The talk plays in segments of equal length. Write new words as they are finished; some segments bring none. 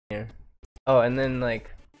here. Oh, and then like.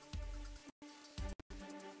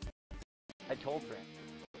 I told Brent.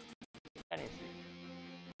 I didn't see.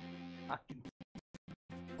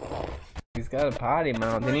 He's got a potty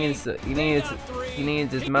mouth. He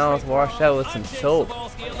needs his mouth washed out with some soap.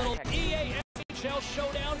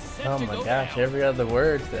 Oh my gosh, every other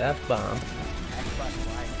word's the F-bomb.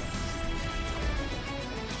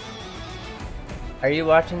 Are you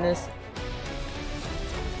watching this?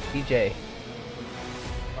 DJ.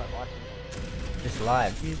 Just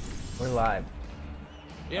live. We're live.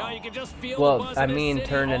 Yeah, you can just feel well, the buzz I in mean the city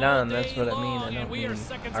turn it all on, that's what I mean. long, I don't and we are mean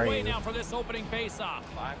seconds are away you? now for this opening face-off.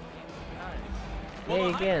 Hey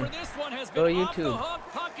again. Go to YouTube.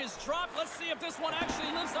 Puck is dropped. Let's see if this one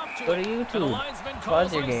actually lives up to Go it. to And the YouTube. linesman Pause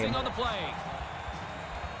calls your icing game. on the play.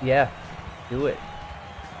 Yeah, do it.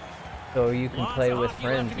 So you can Lots play of with hockey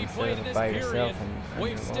left friends to be instead played in of this by period. yourself and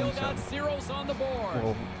We've still got lonesome. zeros on the board.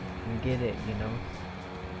 Well, you get it, you know.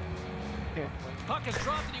 Puck is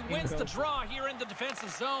dropped and he wins the draw here in the defensive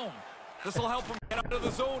zone. This will help them get out of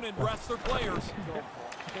the zone and rest their players.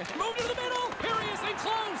 Move to the middle. Here he is in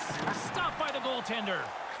close. Stopped by the goaltender.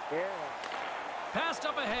 Yeah. Passed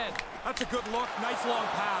up ahead. That's a good look. Nice long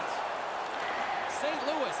pass. St.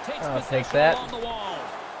 Louis takes I'll possession take that. along the wall.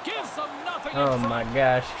 Gives them nothing Oh in front. my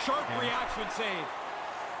gosh. Sharp reaction save.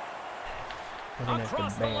 We're gonna have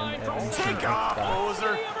Across to the ban line from Evans center. from Take off, Xbox.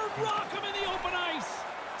 loser. Did he ever rock him in the open ice?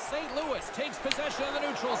 St. Louis takes possession of the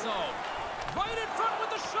neutral zone. Right in front with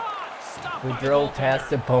the shot. Stopped We by drove the past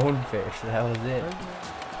the goaltender. bonefish. That was it.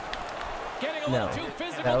 Getting a No, little too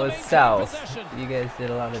physical that to was maintain south. possession. You guys did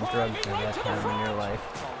a lot of drugs Driving at right that to the time in front. your life.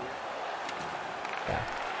 Yeah.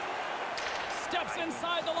 Steps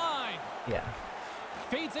inside the line. Yeah.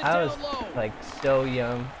 Feeds it I down was low. like so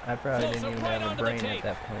young. I probably Floats didn't it even right have a onto the brain tape.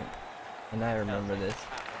 at that point. And I remember this.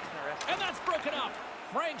 And that's broken up.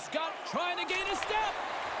 Frank's got trying to gain a step.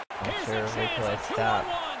 Here's sure, a wait chance till I at stop.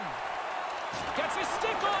 2-on-1. Gets his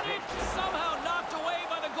stick on it. Somehow knocked away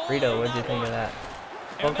by the goal. Rito, what'd you think of that?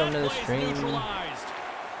 Welcome to the play's stream. neutralized.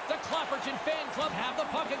 The Clapperton fan club have the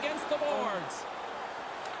puck against the boards.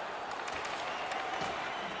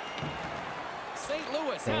 St.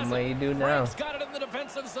 Louis Same has way it. you do now. Frank's got it in the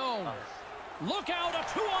defensive zone. Look out, a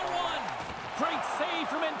 2-on-1. Great save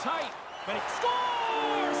from in tight. But he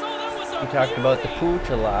scores! Oh, that was a We talked about the beauty. pooch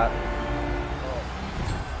a lot.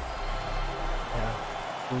 Yeah,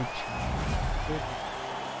 pooch.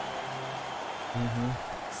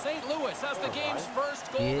 St. Louis has the game's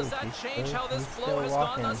first goal. He Does is. that He's change still- how this he's flow still has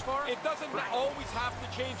walking. gone thus far? It doesn't always have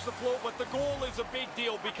to change the flow, but the goal is a big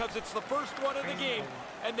deal because it's the first one of the game,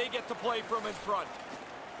 and they get to play from in front.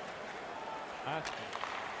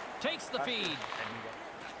 Takes the feed.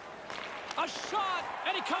 A shot,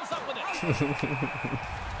 and he comes up with it.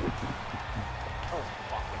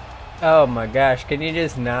 Oh my gosh, can you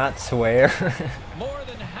just not swear? More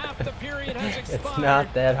than half the period has expired. It's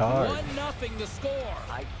not that hard. 1-0 the score.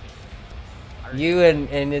 You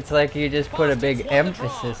and it's like you just put a big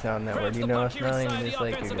emphasis on that word. You know, it's not even just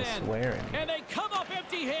like you're just swearing. And they come up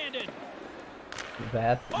empty-handed.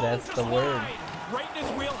 That's the word. Right in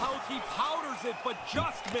his wheelhouse, he powders it, but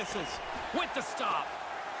just misses. With the stop.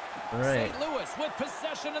 Right. St. Louis with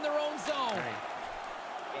possession in their own zone.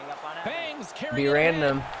 Bangs carrying it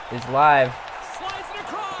BeRandam ahead. is live. Slides it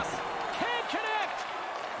across. Can't connect.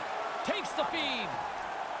 Takes the feed.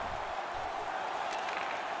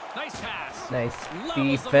 Nice pass. Nice Levels them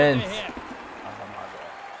with a defense. hit.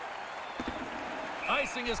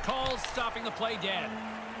 Icing is called, stopping the play dead.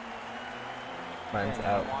 Mine's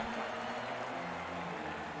out.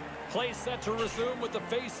 Play set to resume with the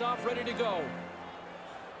face-off ready to go.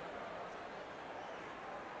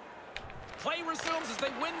 Play resumes as they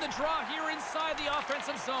win the draw here inside the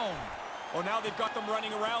offensive zone. Well, now they've got them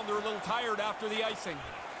running around. They're a little tired after the icing.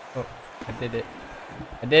 Oh, I did it.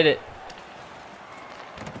 I did it.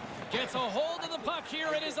 Gets a hold of the puck here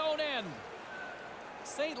at his own end.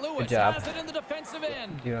 St. Louis Good job. has it in the defensive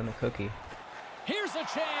end. You on the cookie. Here's a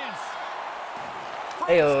chance.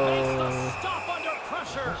 Heyo. Makes the stop under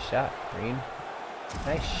pressure. Nice shot, Green.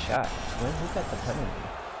 Nice shot. Who got the penalty?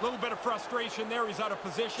 A little bit of frustration there. He's out of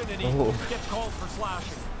position, and he Ooh. gets called for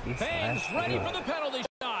slashing. He's Bangs slashed ready it. for the penalty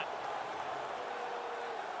shot.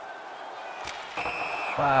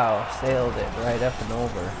 Wow, sailed it right up and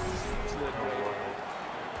over.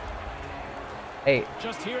 Hey,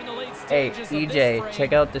 Just here in the late hey, stages of this EJ, frame,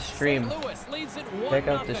 check out the stream. St. Louis leads it Check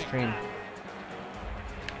out 1-0. the stream.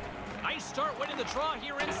 Nice start winning the draw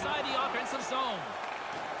here inside the offensive zone.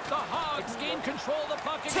 The Hogs gain control of the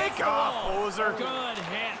puck against Take the off, wall. loser. Good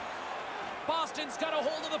hit. Boston's got a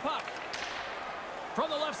hold of the puck. From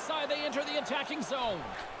the left side, they enter the attacking zone.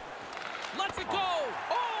 Lets it go.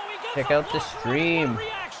 Oh, Check out the stream.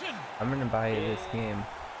 I'm gonna buy you this game.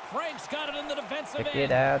 Frank's got it in the defensive Check end.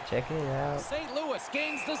 it out, check it out. St. Louis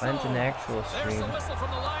gains the zone. Mine's an actual There's stream. the whistle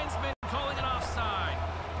from the linesman calling it offside.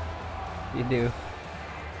 You do.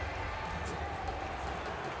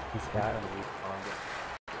 He's got him.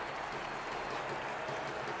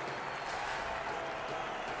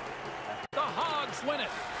 The Hogs win it.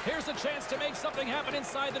 Here's a chance to make something happen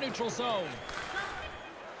inside the neutral zone.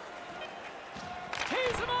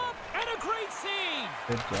 Tees him up, and a great save.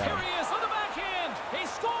 Good Here job. he is on the backhand. He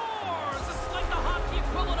scores. This is like the hockey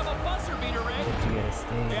equivalent of a buzzer beater, Ray. You gotta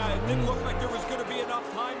stay. Yeah, it didn't look like there was going to be enough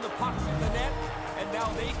time. The puck's in the net, and now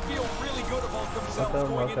they feel really good about themselves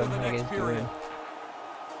going into the How you next guys period. doing?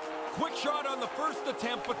 Quick shot on the first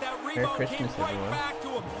attempt, but that Merry rebound came Christmas, right everyone. back to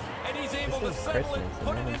him, and he's able to is settle it, Christmas,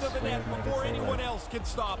 put and it I'm into the net sweating like a before sailor. anyone else can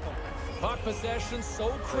stop him. Puck possession so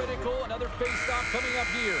critical. Another face-off coming up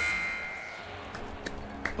here.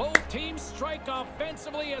 Both teams strike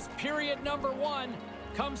offensively as period number 1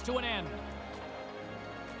 comes to an end.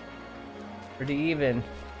 Pretty even.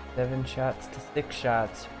 7 shots to 6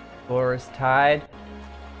 shots. Score is tied.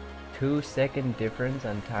 2-second difference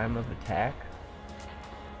on time of attack.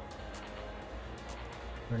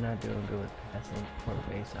 We're not doing good with passing or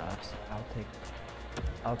face-offs.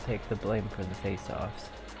 I'll take the blame for the face-offs.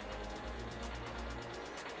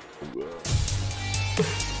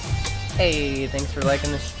 Hey, thanks for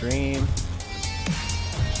liking the stream.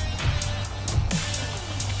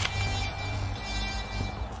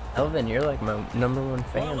 Elvin, you're like my #1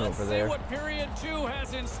 fan Well, let's over see there. what period 2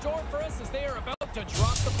 has in store for us as they are about to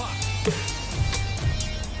drop the puck.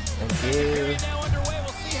 Thank you. Period now underway.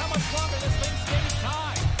 We'll see how much longer this thing stays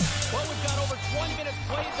tied. Well, we've got over 20 minutes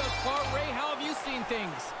played thus far. Ray, how have you seen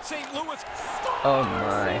things? St. Louis. Oh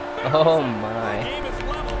my. Oh The my. game is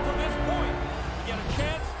level to this point. You get a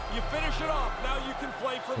chance, you finish it off. Now you can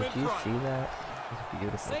play from Did in you front. see that? It's a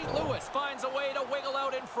beautiful St. goal. Louis finds a way to wiggle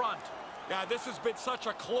out in front. Yeah, this has been such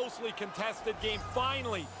a closely contested game.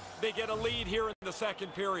 Finally, they get a lead here in the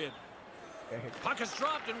second period. Puck is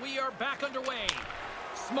dropped and we are back underway.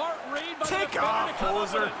 Smart read by the Take defender off, to come up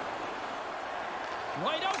poser. with it.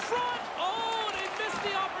 Right out front. Oh, they missed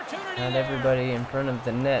the opportunity Not there. everybody in front of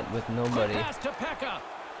the net with nobody. Quick pass to Pekka.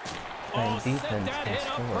 And Oh, set defense that can hit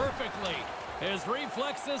up score. perfectly. His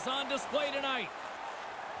reflexes on display tonight.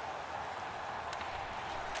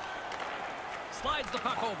 Slides the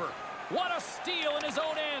puck over. What a steal in his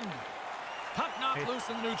own end. Puck knocked loose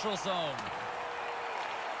in the neutral zone.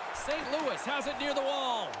 St. Louis has it near the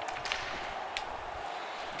wall.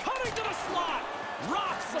 Cutting to the slot.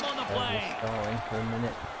 Rocks him on the play. Stalling for a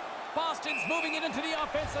minute. Boston's moving it into the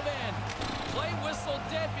offensive end. Play whistle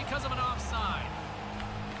dead because of an offside.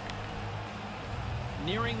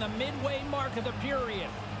 Nearing the midway mark of the period.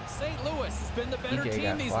 St. Louis has been the better DJ team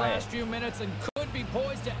got these quiet. last few minutes and could be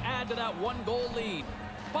poised to add to that 1-goal lead.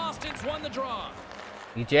 Boston's won the draw.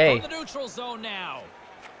 EJ. From the neutral zone now.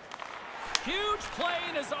 Huge play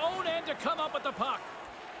in his own end to come up with the puck.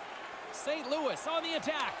 St. Louis on the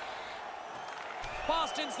attack.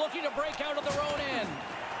 Boston's looking to break out of their own end.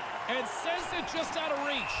 And sends it just out of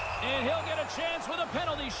reach. And he'll get a chance with a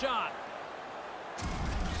penalty shot.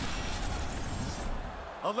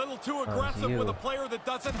 A little too aggressive with a player that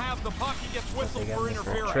doesn't have the puck. He gets whistled They got for me for a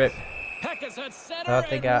interference. trip. Pekka's at center Thought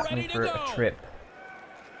they and got ready me to for go. a trip.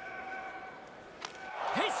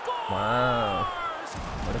 He scores! Wow.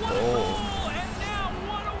 What a goal. And now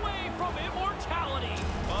one away from immortality.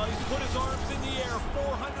 Well, he's put his arms in the air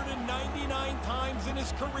 499 times in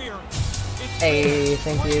his career. It's Hey,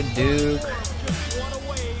 thank you, Duke. just one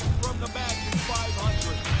away from the magic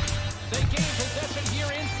 500. They gain possession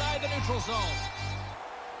here inside the neutral zone.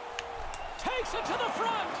 Takes it to the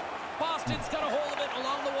front. Boston's got a hold of it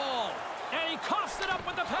along the wall. And he coughs it up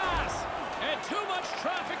with the pass. And too much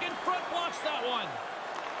traffic in front blocks that one.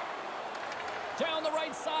 Down the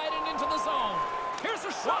right side and into the zone. Here's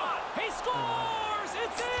a shot. He scores.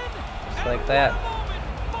 It's in. Just like And that. what a moment.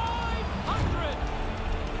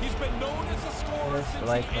 500. He's been known as a scorer Just since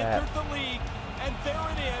like he that. entered the league. And there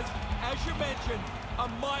it is, as you mentioned, a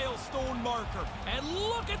milestone marker. And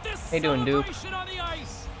look at this How you doing, Duke? celebration on the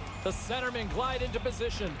ice. The centermen glide into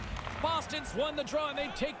position. Boston's won the draw, and they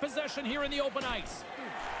take possession here in the open ice.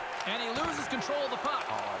 And he loses control of the puck.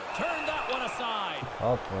 Turn that one aside.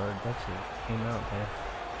 Called for it. That shit came out there.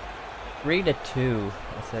 3-2.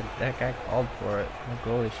 I said that guy called for it. The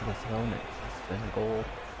goalie should have thrown it. It's been a goal.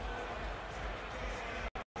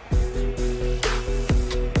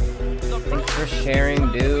 Thanks for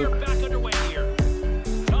sharing, Duke. Back underway here.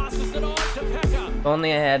 Tosses it on to Pekka. If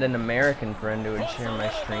only I had an American friend who would share my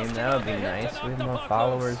stream, that would be nice. We have more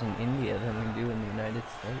followers in India than we do in the United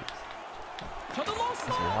States. To the low It's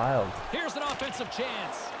slot. wild. Here's an offensive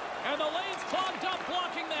chance. And the lane's clogged up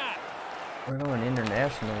blocking that. We're going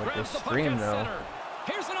international with Grabs this the puck stream at though. center.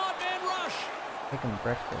 Here's an odd man rush. Taking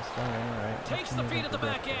breakfast. Alright. Takes the feed at the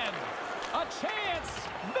back end. A chance.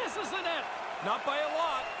 Misses the net. Not by a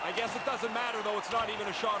lot. I guess it doesn't matter, though. It's not even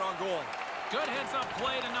a shot on goal. Good heads-up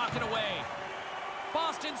play to knock it away.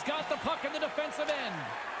 Boston's got the puck in the defensive end.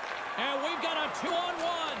 And we've got a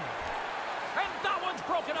 2-on-1. And that one's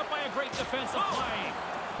broken up by a great defensive play.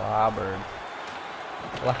 Clobbered.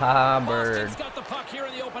 Boston's got the puck here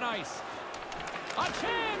in the open ice. A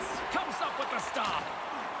chance. Comes up with the stop.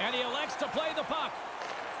 And he elects to play the puck.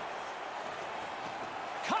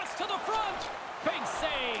 Cuts to the front. Big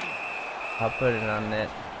save. I'll put it on net.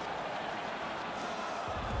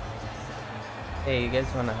 Hey, you guys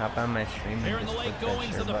want to hop on my stream? Here in the late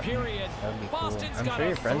goings of the period, That'd be cool. Boston's I'm got sure a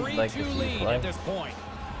your friends would like to 3-2 see you lead play. at this point.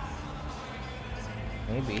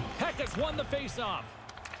 Maybe. Peck has won the faceoff.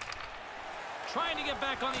 Trying to get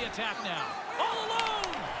back on the attack now. All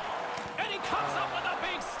alone! And he comes up with a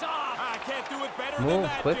big stop. I can't do it better than Move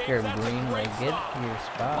that, quicker, James. That's a Green. great Like, get stop. to your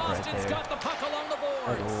spot Boston's right there. got the puck along the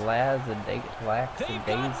Like boards. lax They've and got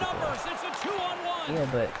days ago. numbers. It's a 2-on-1. Yeah,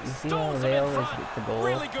 but you see how Stones they him in always front. get the goal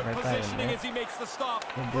Really good right by the positioning net? as he makes the stop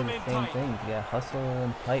They do from the in same tight. things. You got hustle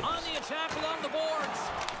and pipes. On the attack along the boards.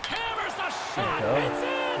 Hammers the There shot. you go. It's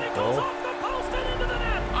in. It Goal. goes off the post and into the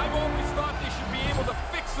net. I've always thought they should be able to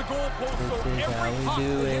fix the goalpost so This is every how we puck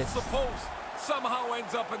do that it. hits the post somehow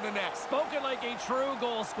ends up in the net. Spoken like a true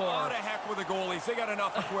goal Oh, scorer. to heck with the goalies. They got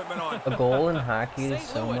enough equipment on. A goal in hockey is St.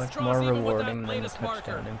 so Louis much draws more even with that rewarding than a latest marker.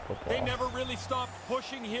 touchdown in football. They never really stopped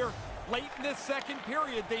pushing here. Late in this second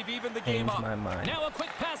period, they've evened the game Changed up. my mind. Now a quick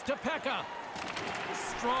pass to Pekka.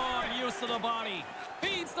 Strong use of the body.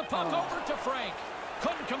 Feeds the puck over to Frank.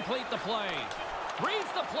 Couldn't complete the play.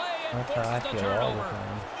 Reads the play and That's how I forces the feel all the turnover.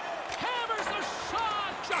 time. Hammers the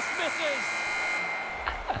shot. Just misses.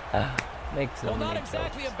 Makes so Well, not many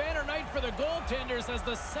exactly jokes. a banner night for the goaltenders as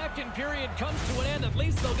the second period comes to an end. At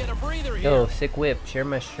least they'll get a breather here. Yo, sick whip. Share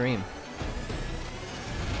my stream.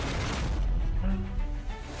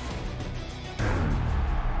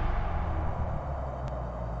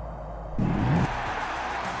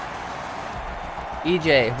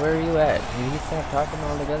 EJ, where are you at? Did he stop talking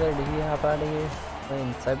altogether? Did he hop out of here?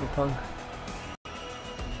 Playing Cyberpunk?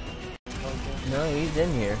 No, he's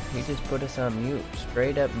in here. He just put us on mute.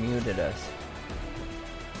 Straight up muted us.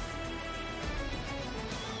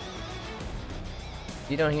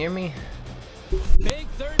 You don't hear me? Big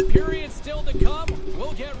third period still to come.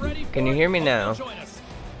 We'll get ready for Can you hear me it. now? Join us.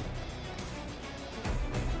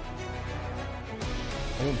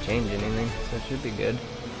 I didn't change anything, so it should be good.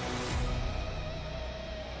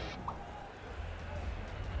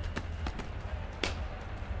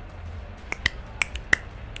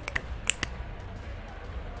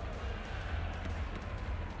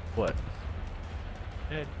 What?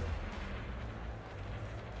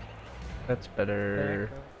 That's better.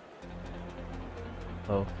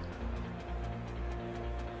 Oh.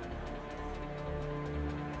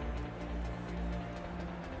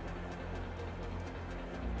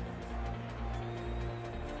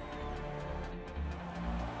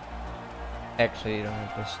 Actually, you don't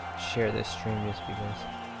have to share this stream just because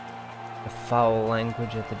the foul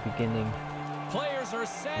language at the beginning Players are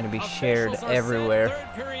set. gonna be shared Officials are everywhere.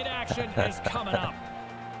 set. Third period action is coming up.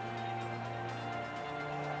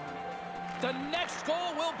 The next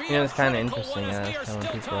goal will be You know, it's kinda a critical interesting, one as we I are was telling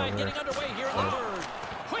still people tied, over getting underway here in the like, third.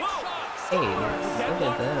 Quick shot. Hey, scores. look at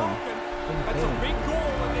Deadlock them. broken. That's a big goal,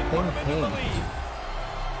 and they put Ping, them into the ping. lead.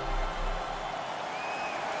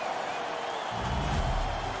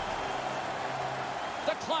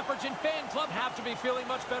 The Clapperton fan club have to be feeling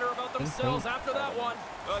much better about themselves after that one.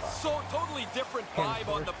 So totally different vibe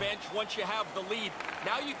on the bench once you have the lead.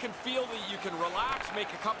 Now you can feel that you can relax,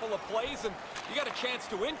 make a couple of plays, and you got a chance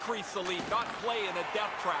to increase the lead, not play in a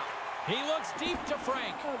death trap. He looks deep to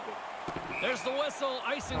Frank. There's the whistle,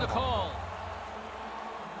 icing the call.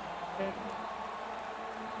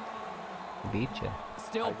 Beat ya.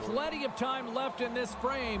 Still plenty of time left in this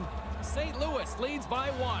frame. St. Louis leads by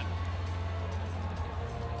 1.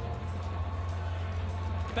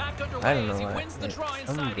 Back I don't underway know as he what- wins the draw some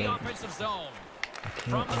inside the games offensive zone. I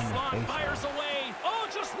From can't the win the slot, face fires away. Oh,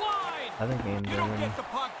 just wide. Other games You I don't win get the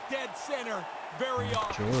puck dead center very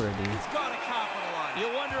often. majority. He's got to capitalize.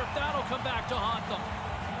 You wonder if that'll come back to haunt them.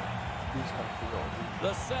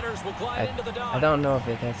 The setters will glide into the dive. I don't know if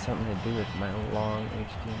it has something to do with my long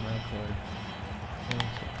HDMI cord.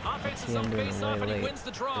 Offensive See, I'm zone doing it face-off, way and he late, wins the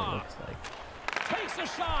it draw. looks like. Takes a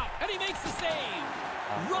shot, and he makes the save.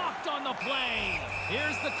 Rocked on the play.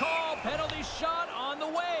 Here's the call. Penalty shot on the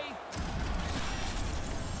way.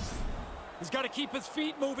 He's got to keep his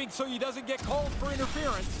feet moving so he doesn't get called for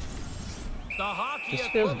interference. The hockey This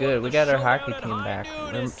feels good. We got our hockey team back.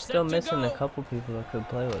 We're still missing a couple people that could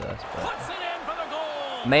play with us,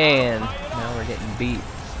 but man, now we're getting beat.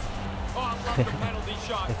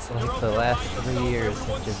 It's like the last 3 years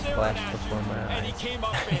have just flashed before my eyes.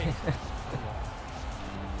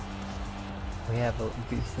 We have a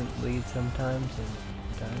decent lead sometimes, and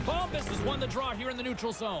sometimes. Bombas has won the draw here in the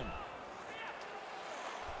neutral zone.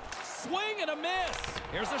 Swing and a miss.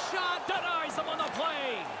 Here's a shot. Denies him on the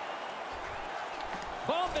play.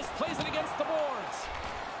 Bombas plays it against the boards.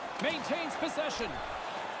 Maintains possession.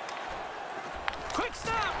 Quick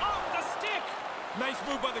snap off the stick. Nice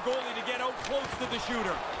move by the goalie to get out close to the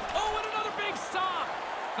shooter. Oh, and another big stop.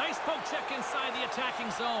 Nice poke check inside the attacking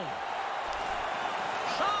zone.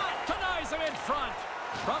 Shot denies him in front.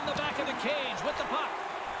 From the back of the cage with the puck.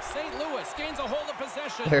 St. Louis gains a hold of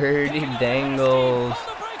possession. Dirty dangles. On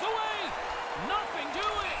the breakaway. Nothing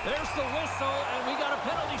doing. There's the whistle, and we got a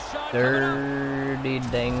penalty shot. Dirty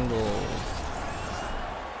dangles.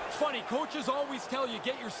 Funny, coaches always tell you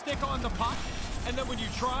get your stick on the puck, and then when you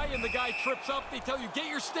try and the guy trips up, they tell you get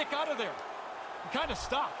your stick out of there. You're kind of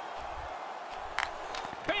stuck.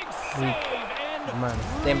 Big save and come on,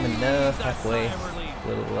 stamina halfway. A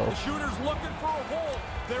little low. The shooter's looking for a hole.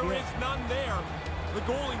 There is none there. The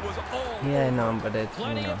goalie was all yeah, I over. know, but it's,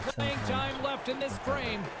 plenty you know, of playing time left in this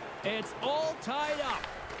frame. It's all tied up.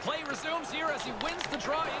 Play resumes here as he wins the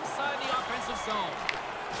draw inside the offensive zone.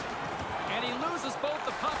 And he loses both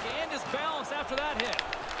the puck and his balance after that hit.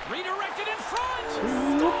 Redirected in front.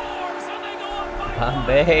 Scores, and they go up by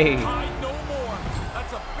Bombay. Tied no more.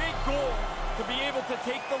 That's a big goal to be able to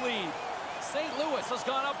take the lead. St. Louis has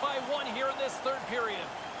gone up by 1 here in this third period.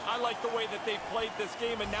 I like the way that they've played this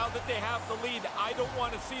game, and now that they have the lead, I don't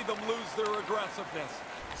want to see them lose their aggressiveness.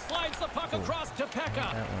 Slides the puck across to Pekka.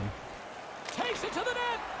 Takes it to the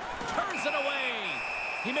net. Turns it away.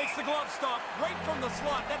 He makes the glove stop right from the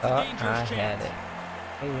slot. That's a dangerous chance. I had it.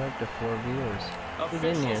 Hey, like the 4 viewers. Who's in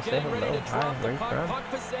Officials here? Say getting hello. ready to Hi, drop where the you puck. from? Puck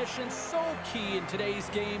possession so key in today's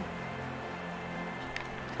game.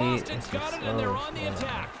 See, Boston's it's got it, and they're on the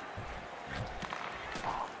attack.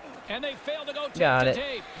 And they fail to go tape Got to it.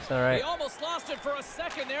 tape. It's all right. He almost lost it for a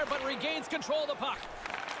second there, but regains control of the puck.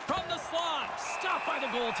 From the slot, stopped by the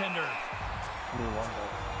goaltender.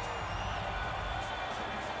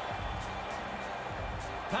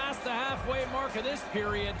 Past the halfway mark of this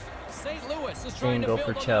period, St. Louis is trying to Go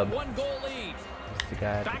build for on Chubb. that 1-goal lead. It's the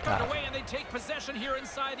guy at Back the top. underway, and they take possession here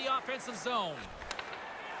inside the offensive zone.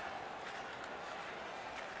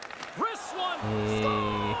 Wrist one,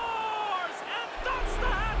 scores, and that's the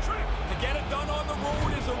hat trick. To get it done on the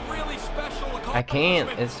road is a really special accomplishment. I can't.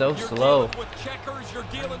 It's so you're slow. Dealing with checkers, you're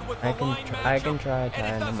dealing with I the can line I can matchup, try and tying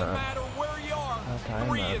it them doesn't up. matter where you are. I'll tie 'em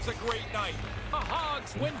 3 up. is a great night. The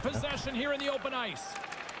Hogs win possession here in the open ice.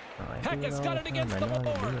 Oh, I do Pekka's all got the it against time. the I know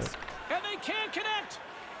how to do boards, it. and they can't connect.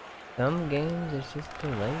 Some games it's just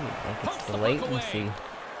delayed. Like it's Pokes the the puck latency. away.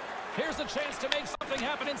 Here's a chance to make something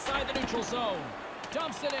happen inside the neutral zone.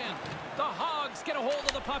 Dumps it in. The Hogs get a hold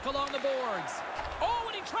of the puck along the boards. Oh,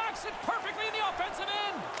 and he tracks it perfectly in the offensive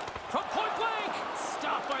end. From point blank.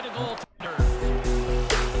 Stopped by the goaltender.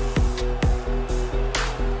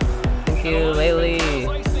 Thank you, Laylee.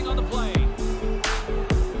 Icing on the play.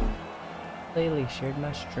 Laylee shared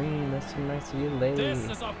my stream. That's so nice of you, Laylee. This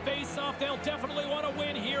is a face-off they'll definitely want to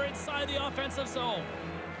win here inside the offensive zone.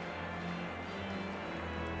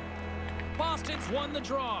 Boston's won the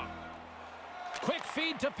draw. Quick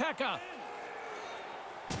feed to Pekka.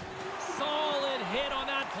 Solid hit on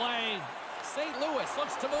that play. St. Louis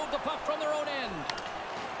looks to move the puck from their own end.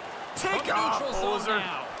 Take off, poser.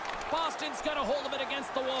 Now. Boston's got a hold of it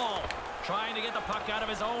against the wall. Trying to get the puck out of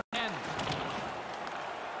his own end.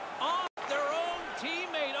 Off their own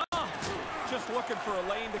teammate. Oh. Just looking for a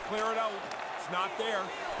lane to clear it out. It's not there.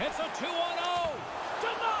 It's a 2-on-0.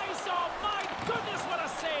 Denies. Oh, my goodness, what a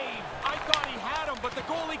save. I thought he had him, but the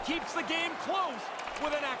goalie keeps the game close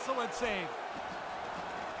with an excellent save.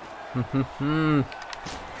 A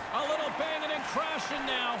little banging and crashing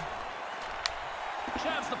now.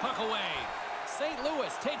 Jabs the puck away. St.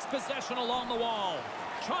 Louis takes possession along the wall.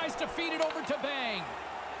 Tries to feed it over to Bang.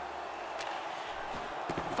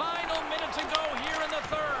 Final minute to go here in the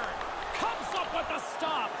third. Comes up with the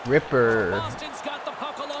stop. Ripper. Boston's got the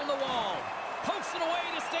puck along the wall. Pokes it away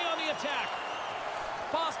to stay on the attack.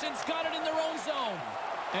 Boston's got it in their own zone.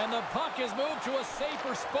 And the puck is moved to a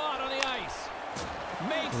safer spot on the ice.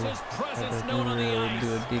 Makes his presence known on the ice.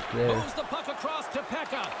 Moves the puck across to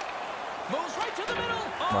Pekka. Moves right to the middle.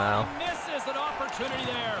 Oh, wow. He misses an opportunity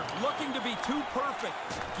there. Looking to be too perfect.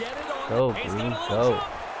 Get it on. Go, He's got a little go. jump.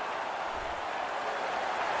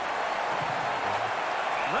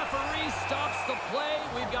 stops the play.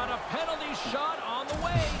 We've got a penalty shot on the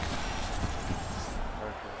way.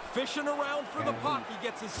 Fishing around for the puck. He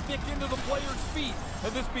gets his stick into the player's feet,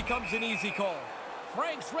 and this becomes an easy call.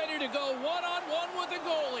 Frank's ready to go one-on-one with the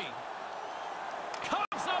goalie.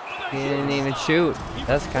 Comes up with a He didn't huge even stop. shoot.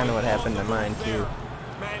 That's kind of what happened to mine too.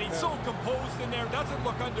 Man, he's so composed in there, doesn't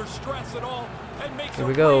look under stress at all, and makes Here a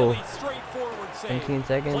we go. really straightforward save. 17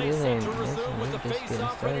 seconds Play set in. to resume with the Just getting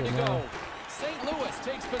face-off ready started to now. go. St. Louis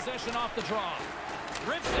takes possession off the draw.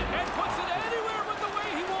 Rips it and puts it anywhere but the way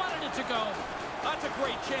he wanted it to go. That's a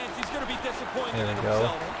great chance. He's going to be disappointed There in we go.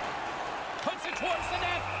 himself. Puts it towards the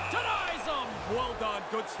net. Denies him. Well done.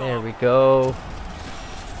 Good stop. There we go.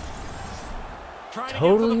 Trying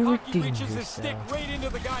Totally to get to the puck, he redeemed reaches his stick yourself. right into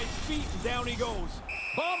the guy's feet, and down he goes.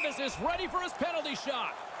 Bombas is ready for his penalty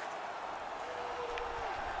shot.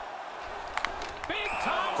 Big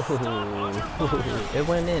time stop under fire. It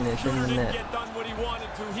went in. It's in Shooter the didn't net. get done what he wanted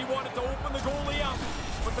to. He wanted to open the goalie up,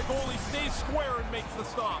 but the goalie stays square and makes the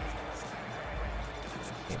stop.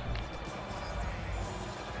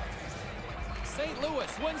 St. Louis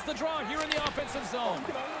wins the draw here in the offensive zone.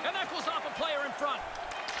 And that goes off a player in front.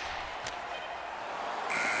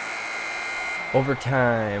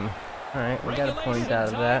 Overtime. All right, we got a point Regulation out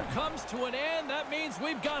of time that. comes to an end. That means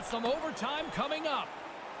we've got some overtime coming up.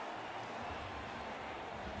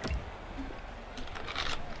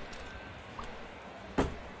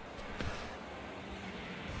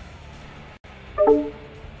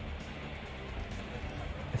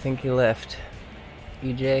 I think he left.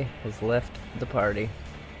 EJ has left the party.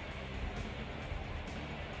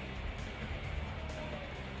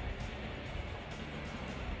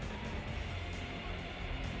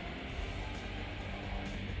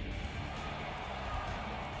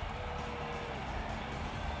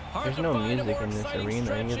 Hard There's to no find a music more in this exciting arena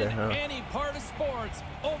stretch either, in huh? any part of sports.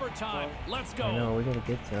 Overtime. Let's go. I know, we gotta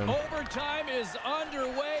get some. Overtime is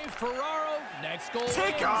underway. Ferraro, next goal.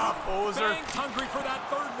 Take wins. off, Ozer. Banks hungry for that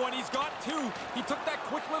third one. He's got two. He took that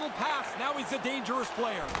quick little pass. Now he's a dangerous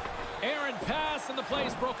player. Aaron pass and the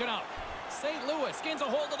play's broken up. St. Louis gains a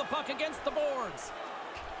hold of the puck against the boards.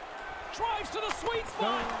 Drives to the sweet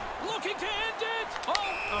spot. Looking to end it.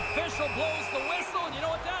 Oh, official blows the whistle, and you know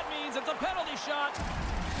what that means. It's a penalty shot.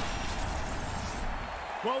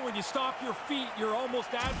 Well, when you stop your feet, you're almost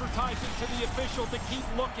advertising to the official to keep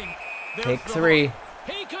looking. There's Take the three.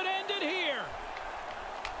 hook. He could end it here.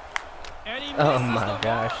 And he Oh misses my the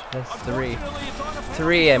gosh, mark. that's three. Unfortunately, it's on a penalty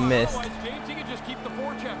 3 I shot. missed. Otherwise, James, he could just keep the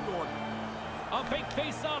forecheck going. A big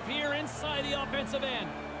face-off here inside the offensive end.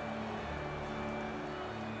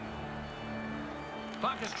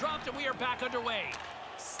 Puck is dropped and we are back underway.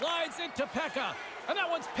 Slides into Pekka, and that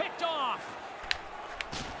one's picked off.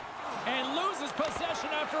 And loses possession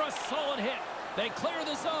after a solid hit. They clear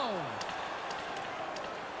the zone.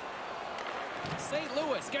 St.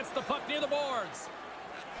 Louis gets the puck near the boards.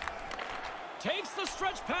 Takes the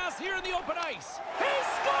stretch pass here in the open ice. He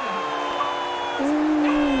scores!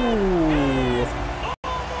 Ooh. Over!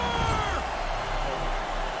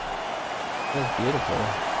 That's beautiful.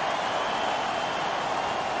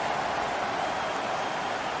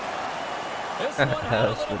 This one had That a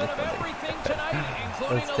was little bit of really funny. everything tonight,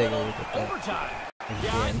 including Let's a take a little look at that. overtime.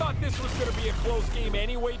 Yeah, I Again. thought this was going to be a close game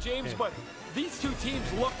anyway, James, but these two teams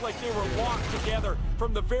looked like they were locked together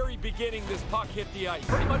from the very beginning this puck hit the ice.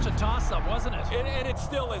 Pretty much a toss-up, wasn't it? And it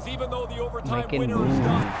still is. Even though the overtime Making winner is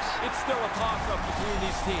done, moves. it's still a toss-up between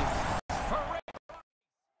these teams.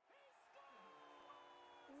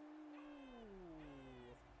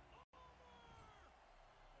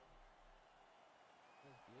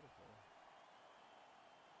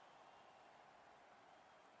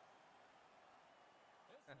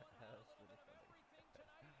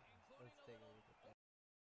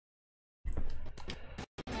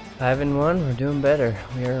 Five and 1, we're doing better.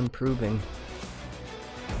 We are improving.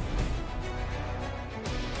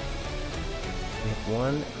 We have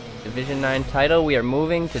won Division 9 title. We are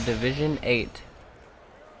moving to Division 8.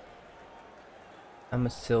 I'm a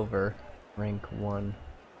silver, rank 1.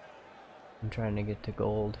 I'm trying to get to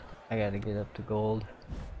gold. I gotta get up to gold.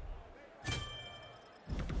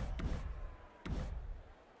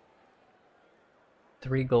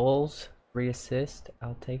 Three goals, 3 assists.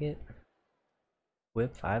 I'll take it.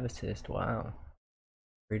 Whip 5 assists. Wow.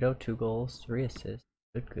 Burrito 2 goals, 3 assists.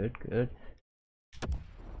 Good, good, good.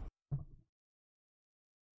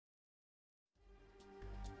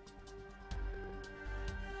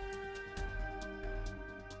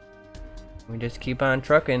 We just keep on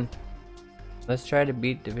trucking. Let's try to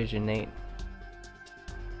beat Division 8.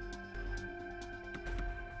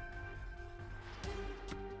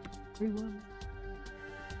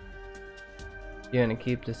 You gonna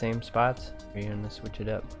keep the same spots, or you gonna switch it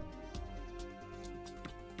up?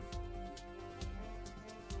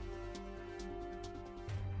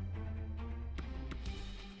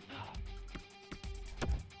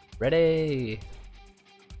 Ready.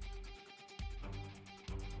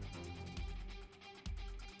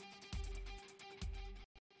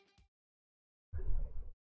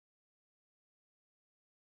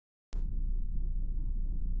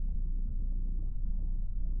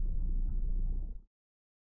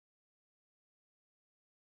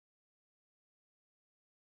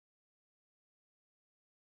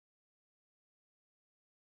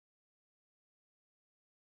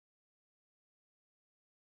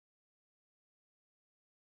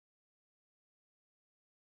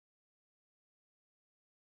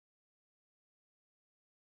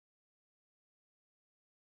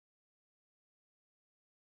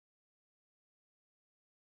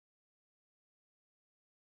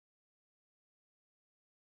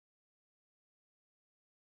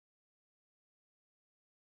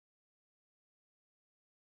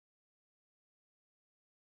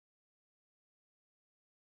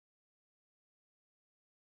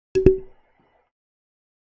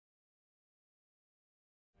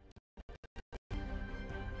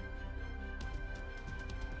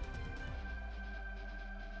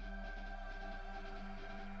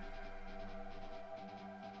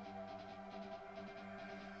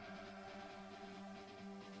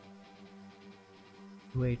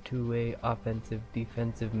 Two-way, offensive,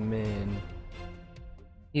 defensive men.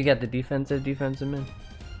 You got the defensive men?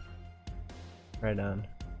 Right on.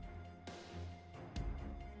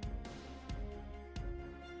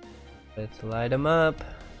 Let's light them up.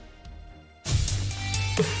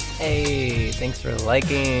 Hey, thanks for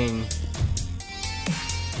liking.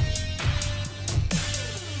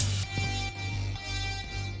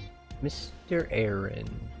 Mr. Aaron.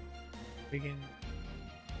 Begin.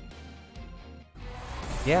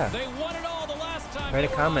 Yeah. They won it all the last time. Write a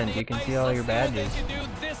comment. You can see all your badges.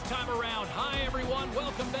 This time around. Hi everyone.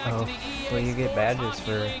 Welcome back Oh, to the EA well, you get Sports badges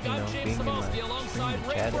Hockey for, League. you know, I'm James being in my Cebulski stream alongside and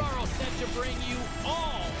Ray chatting. Ferraro, set to bring you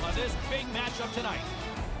all of this big matchup tonight.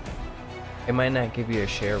 It might not give you a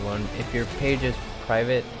share one. If your page is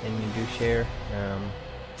private and you do share,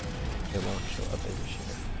 it won't show up as a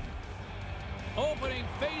share. Opening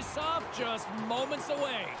face-off just moments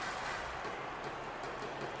away.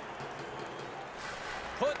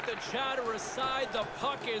 Put the chatter aside. The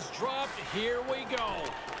puck is dropped. Here we go.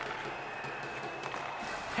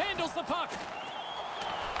 Handles the puck.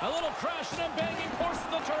 A little crashing and banging forces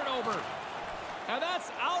the turnover. And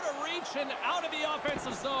that's out of reach and out of the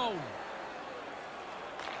offensive zone.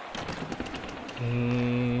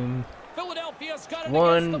 Game Philadelphia's got it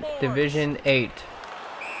 1, against the boards. Division 8.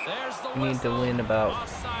 There's the We need to whistle. win about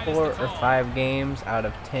Offside is 4 the or call. 5 games out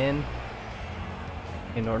of 10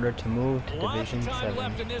 in order to move to Lots Division of time 7.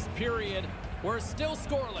 left in this period. We're still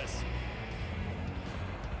scoreless.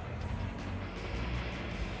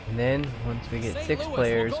 And then, once we get St. 6 Louis will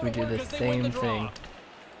players, go we to do work the as they win the same draw. thing.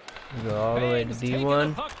 We go all the way to Bangs taking D1.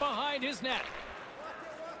 the puck behind his net.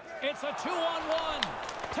 It's a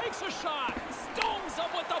 2-on-1. Takes a shot. Stones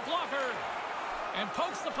up with the blocker. And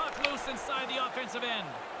pokes the puck loose inside the offensive end.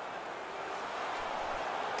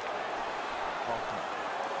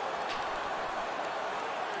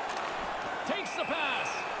 Takes the pass.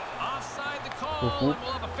 Offside the call, and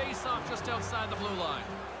we'll have a face-off just outside the blue line.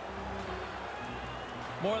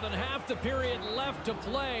 More than half the period left to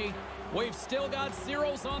play. We've still got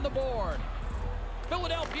zeros on the board.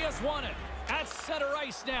 Philadelphia's won it. At center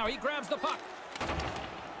ice now. He grabs the puck.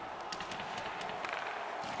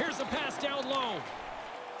 Here's a pass down low.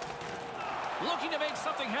 Looking to make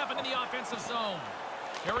something happen in the offensive zone.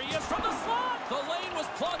 Here he is from the slot. The lane was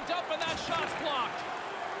plugged up and that shot's blocked.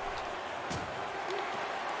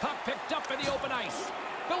 Puck picked up in the open ice.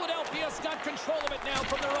 Philadelphia's got control of it now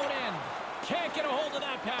from their own end. Can't get a hold of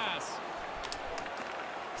that pass.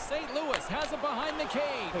 St. Louis has it behind the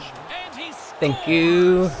cage. And he scores! Thank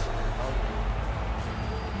you.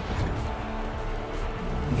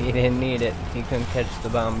 He didn't need it. He couldn't catch the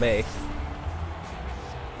Bombay.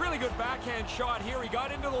 Really good backhand shot here. He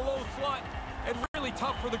got into the low slot and really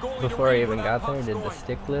tough for the goalie Before to I read even where that got there, puck's did the going.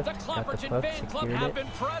 stick lift, The got the Clapperton puck, fan club secured have it, been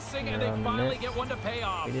pressing, and and they they're on the finally net. get one to pay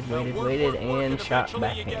off. Waited, Now, waited, work, waited, work, work, and shot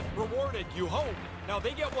eventually you backhand. get rewarded, you hope. Now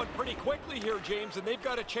they get one pretty quickly here, James, and they've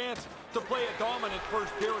got a chance to play a dominant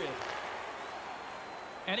first period.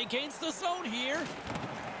 And he gains the zone here.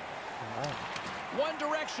 One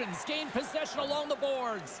Directions gain possession along the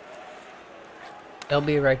boards.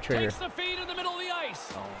 LB right trigger. Takes the feed in the middle of the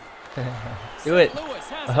ice. Do it. St. Louis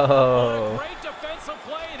has it. Oh. What a great defensive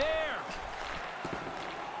play there.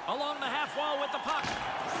 Along the half wall with the puck.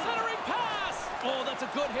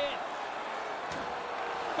 good hit.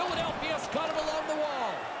 Philadelphia's got it along the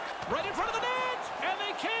wall. Right in front of the net, and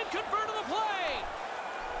they can't convert on the play.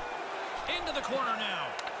 Into the corner now.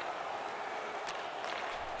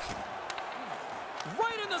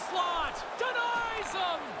 Right in the slot. Denies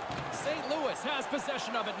him. St. Louis has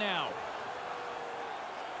possession of it now.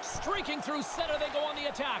 Streaking through center, they go on the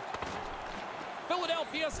attack.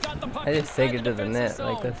 Philadelphia's got the puck. I just take it to the net,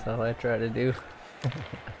 zone. like that's all I try to do.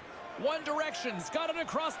 One Direction's got it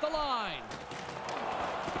across the line.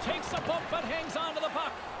 Takes a bump but hangs on to the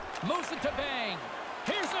puck. Moves it to Bang.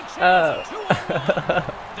 Here's a chance.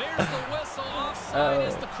 2-on-1. There's the whistle. Offside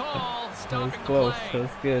is the call. Stopping that was close. the play. That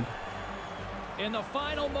was good. In the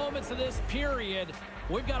final moments of this period,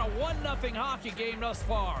 we've got a 1-0 hockey game thus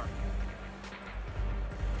far.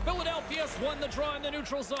 Philadelphia's won the draw in the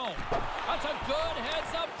neutral zone. That's a good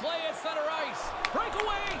heads-up play at center ice.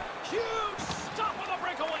 Breakaway. Huge stop on the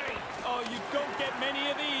breakaway. Oh, you don't get many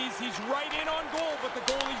of these. He's right in on goal, but the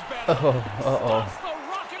goalie's better. Oh, Stops the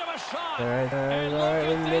rocket of a shot. all right, And look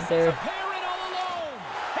we at made this. there. It's a pair in all alone.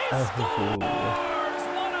 He Oh. scores.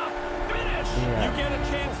 What a finish. Yeah. You get a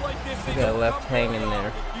chance like this, He they got don't left come very hanging there.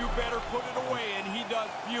 often. You better put it away, and he does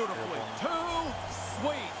beautifully. Too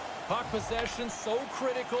sweet. Puck possession so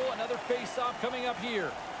critical. Another face-off coming up here.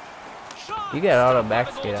 Shot. You got auto Stopped by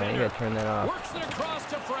the backskate on. You goaltender. gotta turn that off. Works it across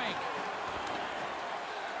to Frank.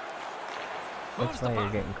 Moves That's the why you're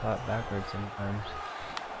puck. getting caught backwards sometimes.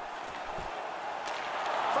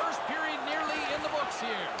 First period nearly in the books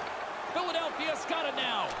here. Philadelphia's got it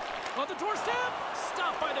now. On the doorstep.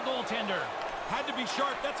 Stopped by the goaltender. Had to be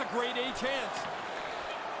sharp. That's a grade A chance.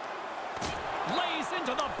 Lays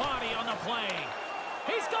into the body on the play.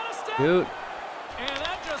 He's got a step. Shoot. And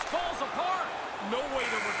that just falls apart. No way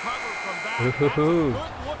to recover from that. That's a Ooh.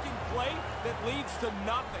 good-looking play that leads to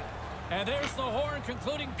nothing. And there's the horn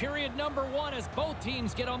concluding period number 1 as both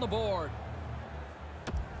teams get on the board.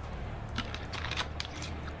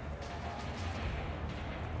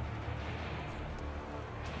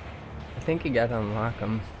 I think you gotta unlock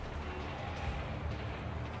them.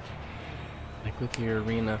 Like with your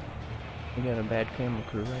arena. You got a bad camera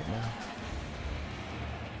crew right now.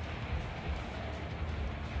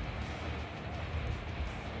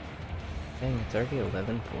 Dang, it's already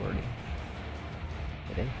 11:40.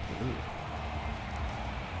 Today,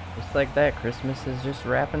 just like that, Christmas is just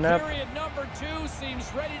wrapping up. Period number 2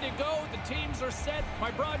 seems ready to go. The teams are set.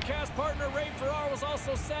 My broadcast partner, Ray Ferrar, was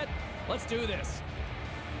also set. Let's do this.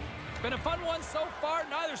 Been a fun one so far.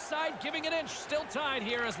 Neither side giving an inch. Still tied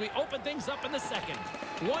here as we open things up in the second.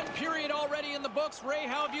 1 period already in the books. Ray,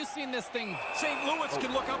 how have you seen this thing? St. Louis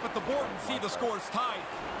can look up at the board and see the scores tied.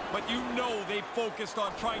 But you know they've focused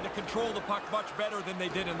on trying to control the puck much better than they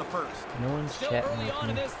did in the first. No one's Still chatting early with on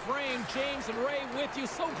in me. this frame, James and Ray with you.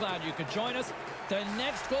 So glad you could join us. The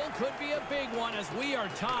next goal could be a big one as we are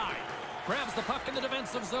tied. Grabs the puck in the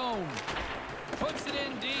defensive zone. Puts it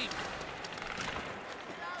in deep.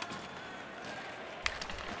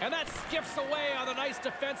 And that skips away on a nice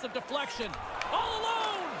defensive deflection. All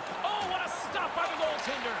alone! Oh, what a stop by the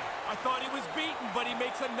goaltender. I thought he was beaten, but he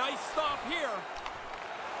makes a nice stop here.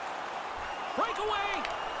 Breakaway!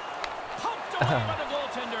 Poked away by the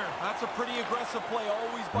goaltender. That's a pretty aggressive play,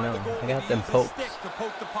 always by No, the goalie. I got He them uses pokes. stick to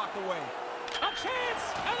poke the puck away. A chance!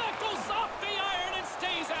 And that goes off the iron and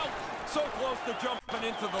stays out. So close to jumping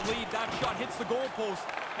into the lead. That shot hits the goalpost,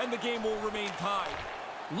 and the game will remain tied.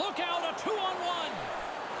 Look out, a 2-on-1.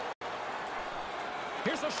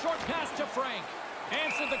 Here's a short pass to Frank.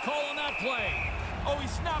 Answered the call on that play. Oh, he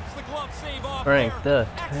snaps the glove save off Frank there.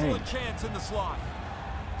 the Excellent tank. chance in the slot.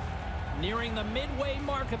 Nearing the midway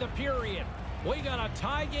mark of the period. We got a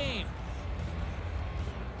tie game.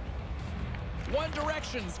 One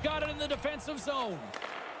Direction's got it in the defensive zone.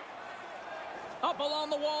 Up along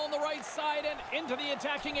the wall on the right side and into the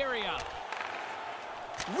attacking area.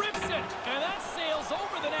 Rips it, and that sails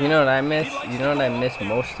over the net. You know what I miss? He likes You to know what go I up miss there.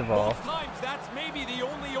 most of all? Both times, that's maybe the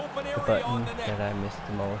only open The area on button the net. that I miss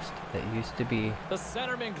the most that used to be The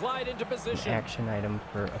centerman glide into an position. action item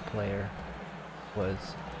for a player was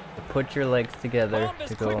to put your legs together Bomb is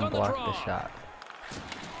to go quick and on the block draw. the shot.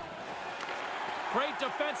 Great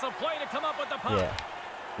defensive play to come up with the puck. Yeah.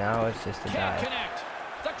 Now it's just a Can't dive. connect.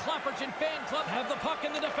 The Clapperton fan club have the puck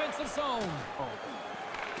in the defensive zone.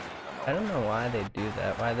 I don't know why they do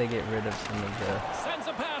that. Why they get rid of some of the. Sends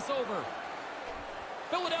a pass over.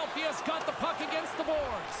 Philadelphia's got the puck against the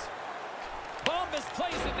boards. Bombas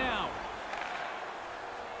plays it now.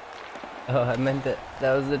 Oh, I meant that.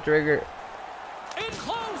 That was the trigger. In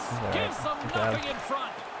close. Alright, Gives them good job. nothing in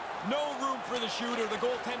front. No room for the shooter. The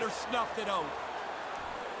goaltender snuffed it out.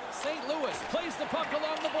 St. Louis plays the puck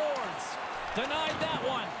along the boards. Denied that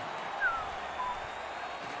one.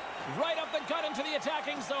 Right up the gut into the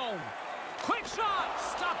attacking zone. Quick shot.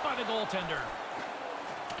 Stopped by the goaltender.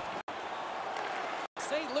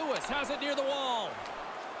 St. Louis has it near the wall.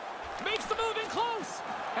 Makes the move in close.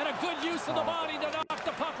 And a good use of the body to knock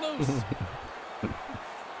the puck loose.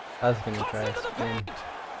 I was going to Cuts try into to the spin. paint.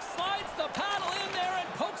 Slides the paddle in there and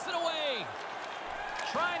pokes it away.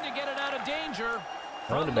 Trying to get it out of danger.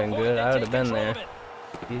 That would have been good. I would have been there.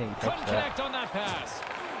 He didn't catch Couldn't that. connect on that pass.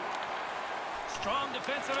 Strong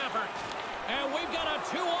defensive effort. And we've got a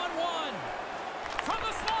 2-on-1. From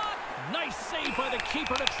the slot. Nice save by the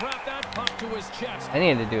keeper to trap that puck to his chest. I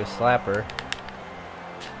needed to do a slapper.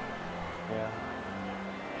 Yeah.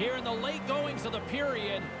 Here in the late goings of the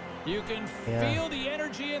period, you can feel the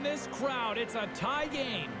energy in this crowd. It's a tie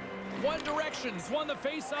game. One Direction's won the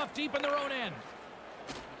face-off deep in their own end.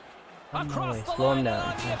 Across the slow him line down.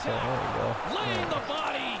 on the That's it. attack. There we go. Laying the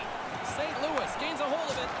body. St. Louis gains a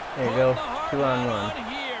hold of it. There you Putting go. the hard 2-on-1. hat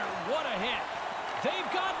on here. What a hit.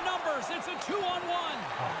 They've got numbers. It's a 2-on-1.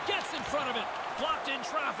 Gets in front of it. Blocked in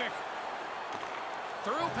traffic.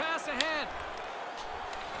 Through pass ahead.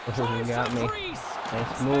 You got me. Crease.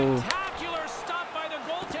 Nice move. Spectacular stop by the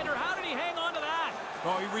goaltender. How did he hang on to that?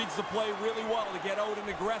 Oh, he reads the play really well to get out and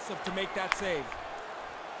aggressive to make that save.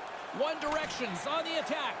 One Direction's on the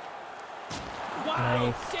attack. Wow,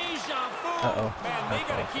 Nice. deja vu. Uh-oh. Man, they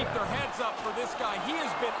got to keep their heads up for this guy. He has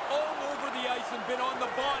been all over the ice and been on the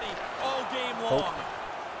body all game long.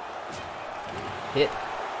 Hit.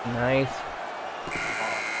 Nice.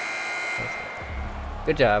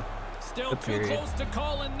 Good job. Still Good too period. close to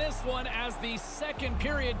call in this one as the second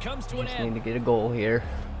period comes to an Just need end. to get a goal here.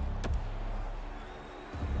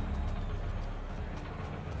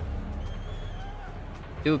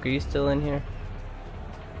 Duke, are you still in here?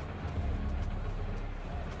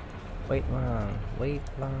 Wait long. Wait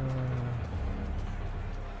long.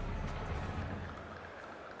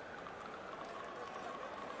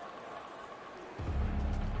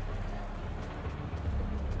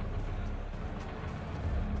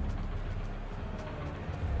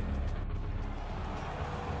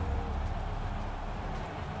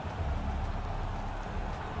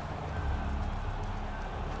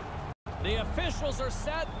 The officials are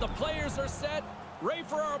set. The players are set. Ray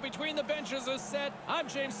Ferraro between the benches is set. I'm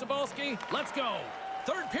James Cebulski. Let's go.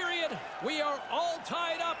 Third period. We are all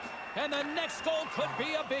tied up. And the next goal could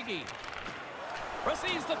be a biggie.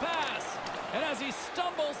 Receives the pass. And as he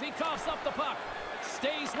stumbles, he coughs up the puck.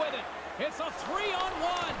 Stays with it. It's a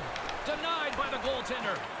 3-on-1. Denied by the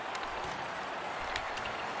goaltender.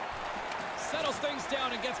 Settles things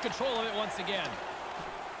down and gets control of it once again.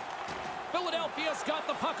 Philadelphia's got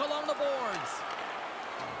the puck along the boards.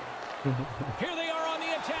 Here they are on the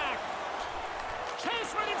attack.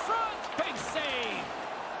 Chase right in front. Big save.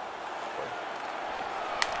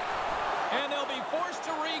 And they'll be forced to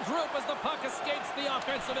regroup as the puck escapes the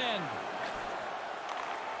offensive end.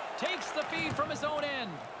 Takes the feed from his own end.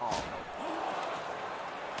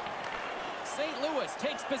 St. Louis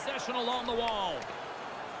takes possession along the wall.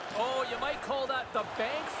 Oh, you might call that the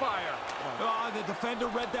bank fire. The defender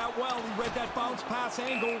read that well. He read that bounce pass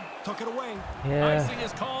angle, took it away. Yeah. Icing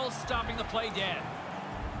is called, stopping the play dead.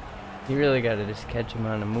 You really got to just catch him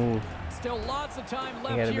on the move. Still lots of time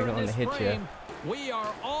gotta left be here in the one this to hit ya. frame. We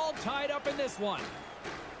are all tied up in this one.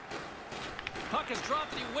 Puck is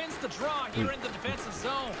dropped and he wins the draw here in the defensive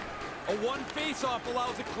zone. A one face-off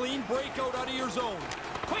allows a clean breakout out of your zone.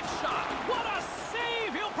 Quick shot. What a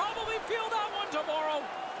save. He'll probably feel that one tomorrow.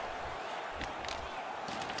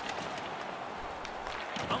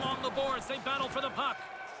 Along the boards, they battle for the puck.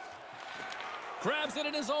 Grabs it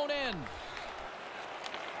in his own end.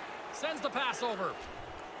 Sends the pass over.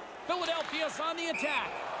 Philadelphia's on the attack.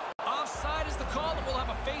 Offside is the call, and we'll have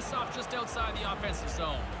a face-off just outside the offensive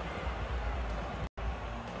zone.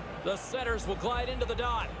 The setters will glide into the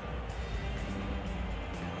dot.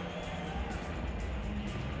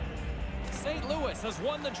 St. Louis has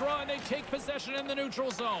won the draw, and they take possession in the neutral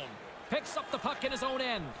zone. Picks up the puck in his own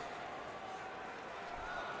end.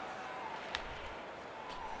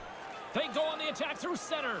 They go on the attack through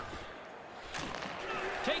center.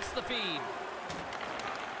 Takes the feed.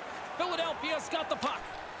 Philadelphia's got the puck.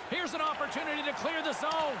 Here's an opportunity to clear the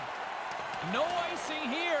zone. No icing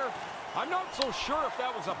here. I'm not so sure if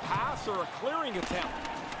that was a pass or a clearing attempt.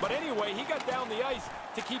 But anyway, he got down the ice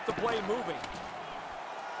to keep the play moving.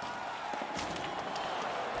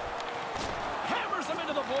 Hammers him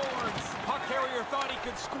into the boards. Puck carrier thought he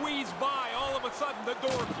could squeeze by. All of a sudden, the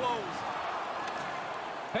door closed.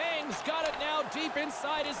 Bang's got it now deep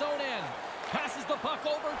inside his own end. Passes the puck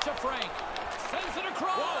over to Frank. Sends it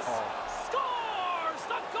across. Scores!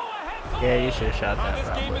 the go-ahead goal. Yeah, you should have shot Now that this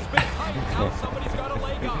game probably. has been tight. Now somebody's got a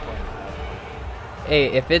leg up. Hey,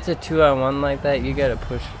 if it's a 2-on-1 like that, you gotta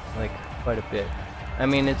push like quite a bit. I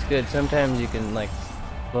mean, it's good. Sometimes you can like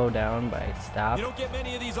slow down by stop, You don't get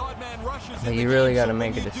many of these odd man rushes but in you the really game, gotta so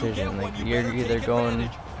make a when you do decision. get Like one, you you're better either take going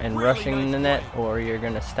advantage. and Really rushing nice the net, play. or you're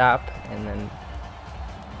gonna stop and then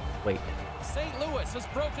wait. St. Louis has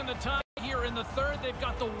broken the tie here in the third. They've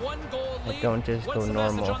got the 1-goal lead. Like, don't just What's go the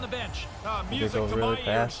message normal. on the bench? Music go to really my ears,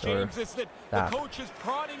 fast or James, is that stop. the coach is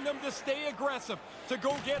prodding them to stay aggressive, to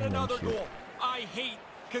go get And then another shoot. goal. I hate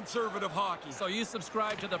conservative hockey. So you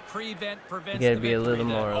subscribe to the prevent, prevents You gotta the be a victory little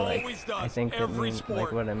then. more like. Always does. I think that Every means sport.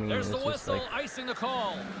 like what I mean There's is the just whistle, like icing the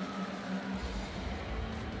call.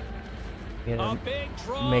 you A gotta big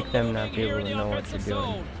draw make them not looming be here able in to the know what offensive you're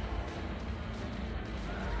doing. zone.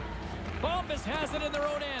 Bombas has it in their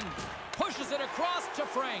own end. Pushes it across to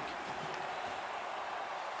Frank.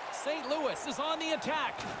 St. Louis is on the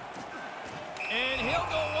attack. And he'll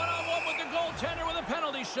go one-on-one with the goaltender with a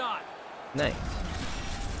penalty shot. Nice.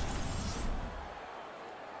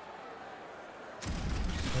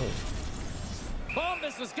 Oh,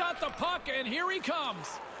 Bombas has got the puck, and here he comes.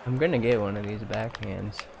 I'm gonna get one of these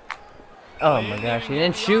backhands. Oh my gosh, he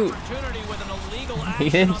didn't shoot. He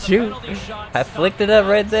didn't shoot. I flicked it up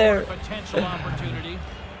right there. Potential opportunity.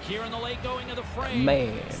 Here in the late going of the frame.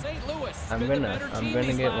 Man. St. Louis has I'm been the gonna better team get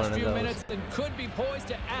these last one of few those. minutes and could be poised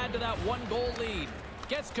to add to that 1-goal lead.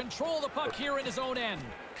 Gets control of the puck here in his own end.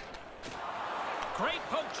 Great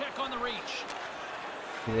poke check on the reach.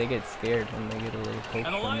 See, they get scared when they get a little poke And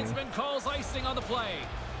the from you. linesman calls icing on the play.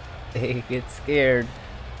 They get scared.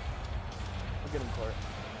 Look at him, Court.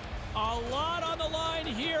 A lot on the line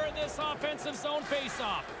here in this offensive zone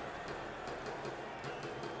faceoff.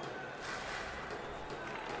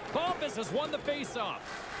 Bombas has won the faceoff.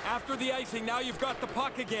 After the icing, now you've got the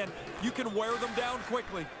puck again. You can wear them down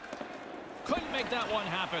quickly. Couldn't make that one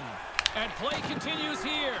happen. And play continues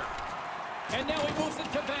here. And now he moves it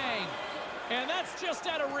to Bang. And that's just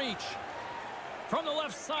out of reach. From the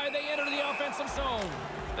left side, they enter the offensive zone.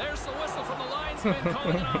 There's the whistle from the linesman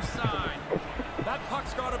calling an offside. That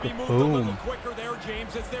puck's got to be moved a little quicker there,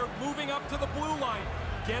 James, as they're moving up to the blue line.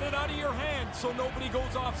 Get it out of your hand so nobody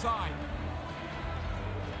goes offside.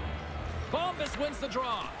 Bombas wins the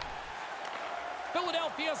draw.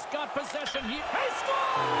 Philadelphia's got possession here. He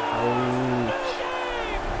scores!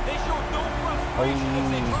 They showed no frustration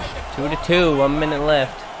as they tried to 2-2, 1 minute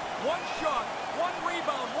left. One shot, one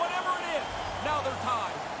rebound, whatever it is. Now they're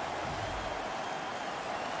tied.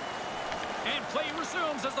 And play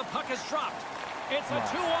resumes as the puck is dropped. It's a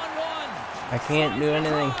 2-on-1. I can't do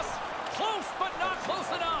anything. Close, but not close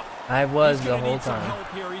enough. I was He's the gonna whole need some time.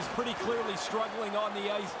 help here. He's pretty clearly struggling on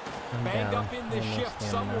the ice. I'm Banged down. up in this I have no shift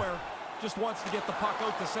stamina. somewhere. Just wants to get the puck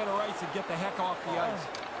out to center ice and get the heck off the ice.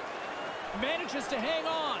 Manages to hang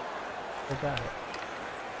on. I got it.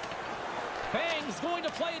 Bang's going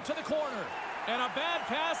to play it to the corner. And a bad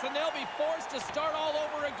pass, and they'll be forced to start all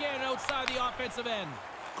over again outside the offensive end.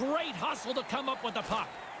 Great hustle to come up with the puck.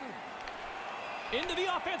 Into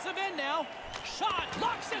the offensive end now. Shot,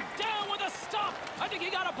 locks it down with a stop. I think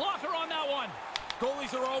he got a blocker on that one.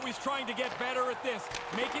 Goalies are always trying to get better at this.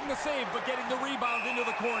 Making the save, but getting the rebound into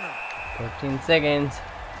the corner. 14 seconds.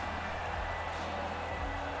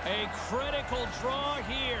 A critical draw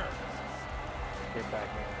here. Get back,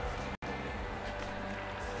 man.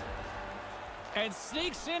 And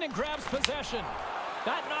sneaks in and grabs possession.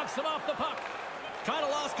 That knocks him off the puck. Kind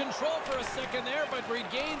of lost control for a second there, but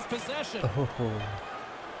regains possession. Oh.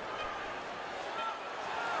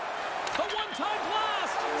 The one-time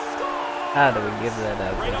blast. Score! How do we give that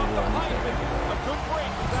up? Right off the Everyone pipe. said. A good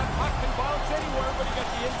break. That puck can bounce anywhere, but he got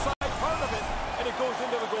the inside part of it, and it goes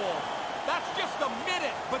into the goal. That's just a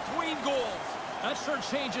minute between goals. That sure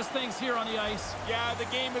changes things here on the ice. Yeah, the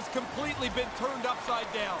game has completely been turned upside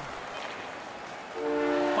down.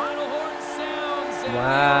 Final horn sounds. And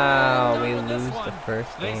Wow, we we are done with this lose the one.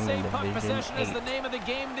 first They game say in puck Division possession is 8. the name of the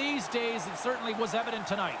game these days. It certainly was evident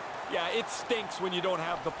tonight. Yeah, it stinks when you don't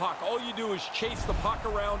have the puck. All you do is chase the puck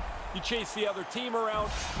around. You chase the other team around.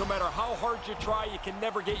 No matter how hard you try, you can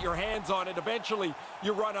never get your hands on it. Eventually,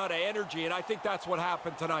 you run out of energy, and I think that's what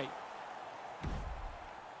happened tonight.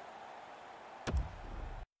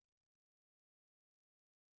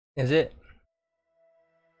 Is it?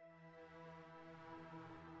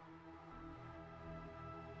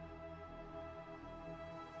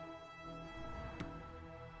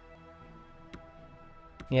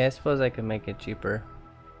 Yeah, I suppose I could make it cheaper.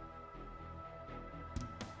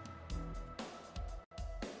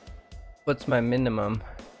 What's my minimum?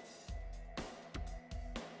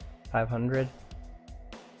 500?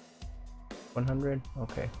 100?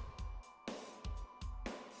 Okay.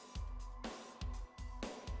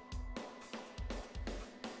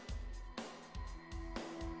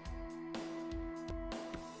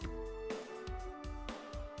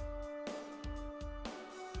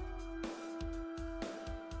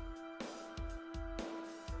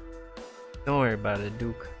 Don't worry about it,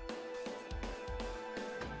 Duke.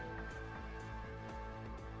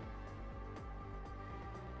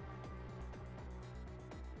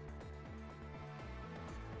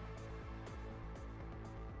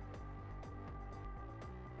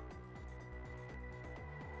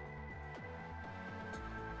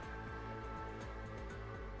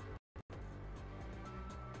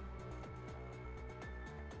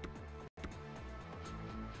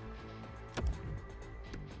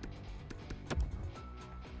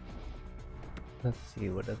 Let's see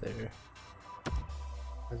what other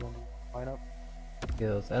Lineup.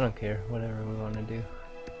 skills. I don't care. Whatever we want to do.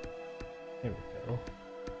 There we go.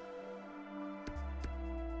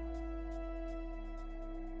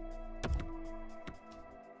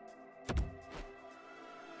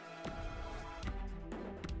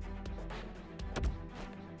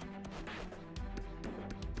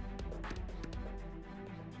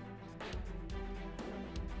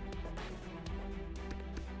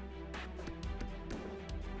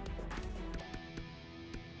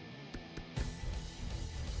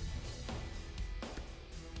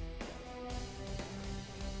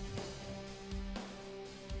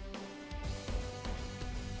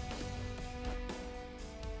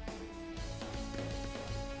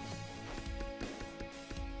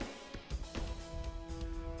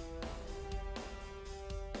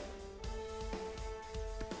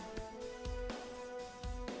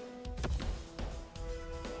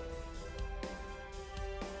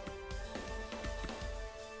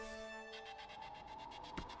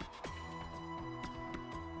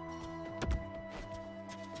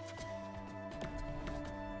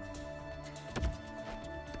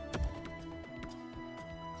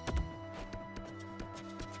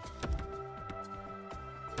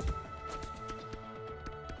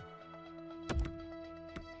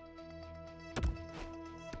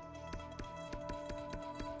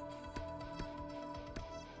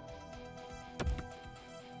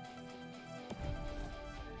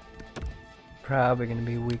 Probably gonna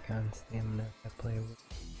be weak on stamina if I play with.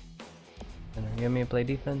 You want me to play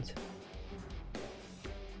defense?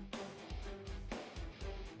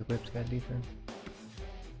 The whip's got defense.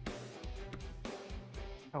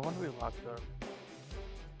 I wonder we locked up.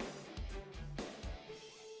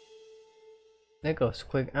 That goes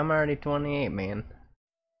quick. I'm already 28, man.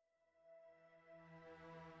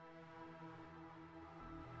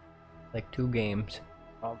 Like 2 games.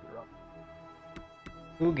 I'll be wrong.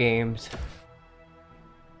 2 games.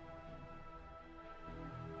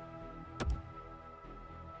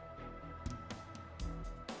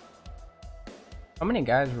 How many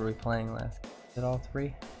guys were we playing last? Is it all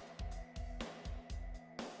 3?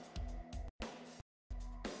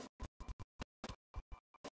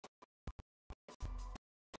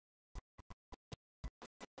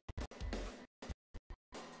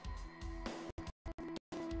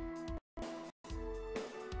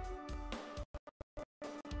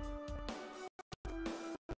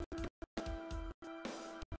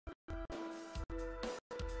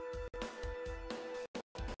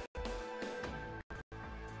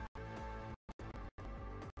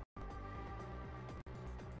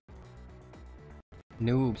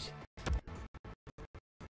 Noobs.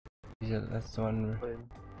 That's the one.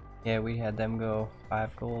 Yeah, we had them go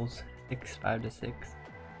 5 goals, 5 to 6.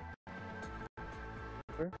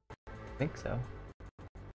 Sure. I think so.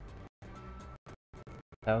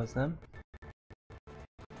 That was them.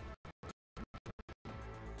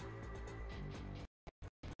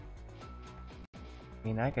 I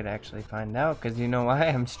mean, I could actually find out because you know why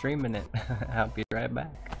I'm streaming it. I'll be right back.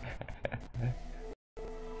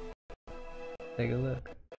 Take a look.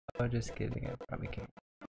 Oh, just kidding. I probably can't.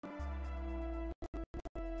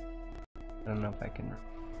 I don't know if I can.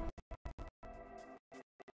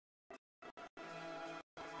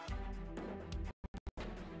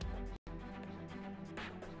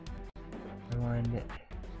 Rewind it.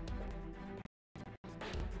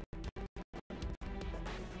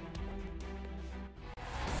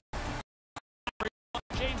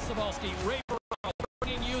 James Cebulski, Ray Burrell,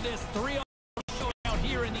 bringing you this 3-on showdown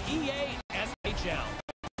here in the EA SHL.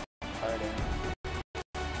 Alright.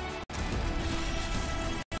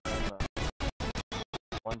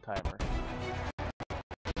 One timer.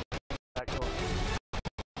 Back goal.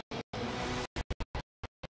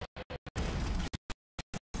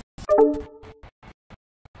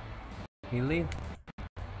 You leave.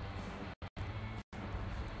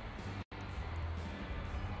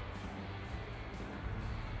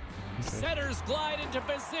 Just glide into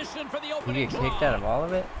position for the You opening get draw. kicked out of all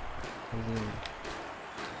of it?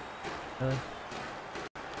 Really?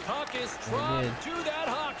 Puck is I dropped to that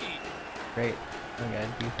hockey. Great. Okay,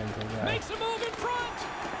 defensive guy. Makes a move in front,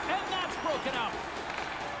 and that's broken up.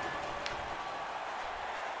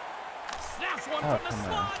 Snaps one Oh, from the come on.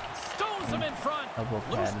 slot, stones him in front. Elbow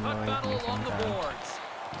Loose pad puck annoys battle me along the sometimes. boards.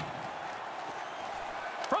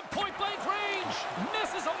 From point-blank range,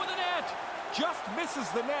 misses over the net. Just misses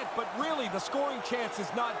the net, but really the scoring chance is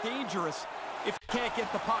not dangerous if you can't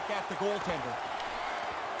get the puck at the goaltender.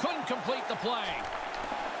 Couldn't complete the play.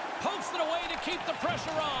 Pokes it away to keep the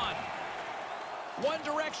pressure on. One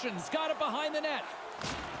Direction's got it behind the net.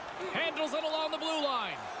 Handles it along the blue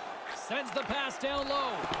line. Sends the pass down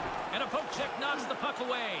low. And a poke check knocks the puck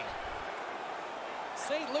away.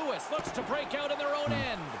 St. Louis looks to break out in their own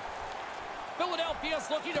end. Philadelphia's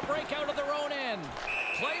looking to break out of their own end.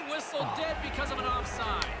 Play whistle dead because of an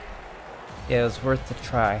offside. Yeah, it was worth the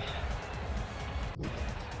try.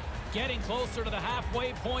 Getting closer to the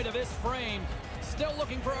halfway point of this frame. Still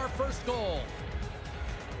looking for our first goal.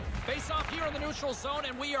 Face off here in the neutral zone,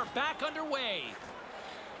 and we are back underway.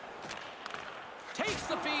 Takes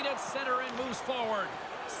the feed at center and moves forward.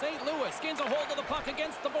 St. Louis gains a hold of the puck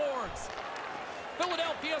against the boards.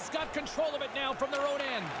 Philadelphia's got control of it now from their own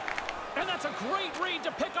end. And that's a great read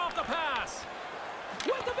to pick off the pass.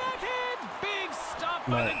 With the backhand, big stop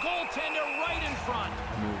by the goaltender right in front.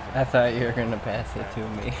 I thought you were going to pass it to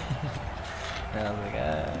me. And I was like,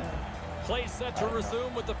 ah. Play set to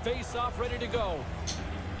resume with the face-off ready to go.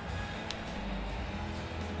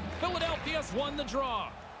 Philadelphia's won the draw.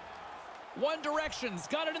 One Direction's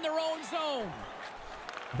got it in their own zone.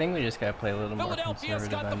 I think we just got to play a little more Philadelphia's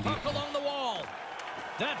conservative got the on puck defense. along the wall.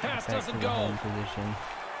 That pass Back to doesn't the go. home position.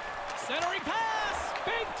 Centering pass.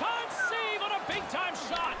 Big-time save on a big-time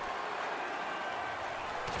shot.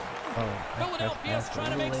 Oh, Philadelphia's that's trying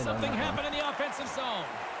to a make little late on something that happen one. in the offensive zone.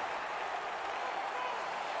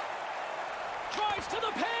 Drives to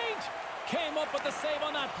the paint. Came up with the save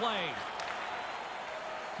on that play.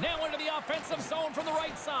 Now into the offensive zone from the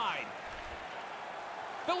right side.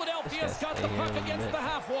 Philadelphia's got the puck against the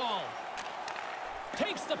half wall.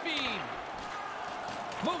 Takes the feed.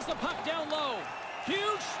 Moves the puck down low.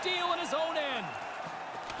 Huge steal in his own end.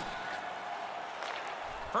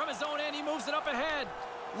 From his own end, he moves it up ahead.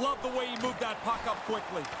 Love the way he moved that puck up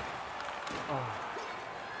quickly.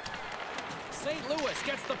 St. Louis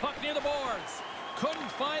gets the puck near the boards.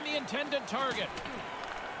 Couldn't find the intended target.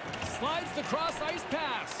 Slides the cross-ice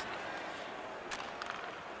pass.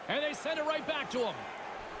 And they send it right back to him.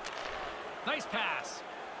 Nice pass.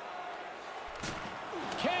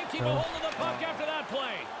 Can't keep a hold of the puck after that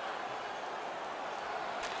play.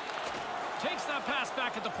 Takes that pass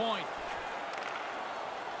back at the point.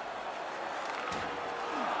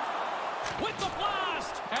 With the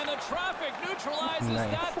blast! And the traffic neutralizes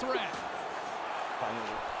that threat.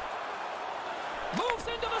 Moves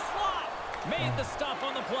into the slot. Made the stop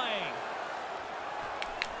on the play.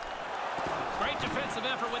 Great defensive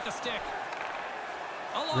effort with the stick.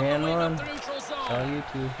 Along Ran the way one. up the neutral zone. Saw you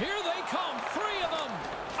too. Here they come, 3 of them.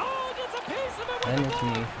 Oh, gets a piece of it And with the it's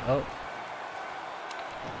glove. me. Oh,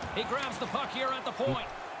 He grabs the puck here at the point.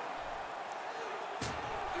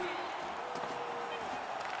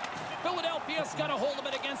 Philadelphia's got a hold of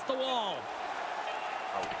it against the wall.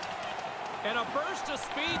 And a burst of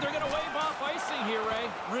speed. They're going to wave off icing here, Ray.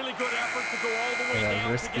 Really good effort to go all the way yeah,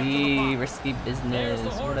 down to get to the puck. risky There's business. the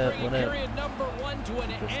horn What up, bringing what up? period number 1 to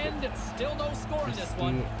an end. Still no score in this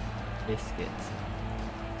one. Biscuits.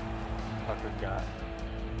 Tucker got.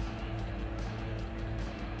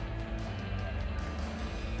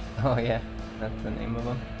 Oh yeah, that's the name of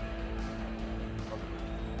them.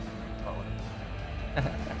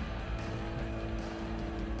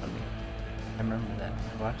 Funny. I remember that.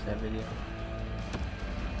 I watched that video.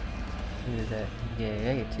 Who did that?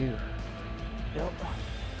 Yeah, too. Yep.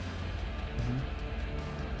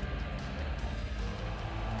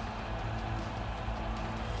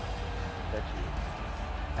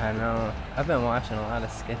 I know. I've been watching a lot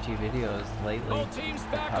of sketchy videos lately. Both teams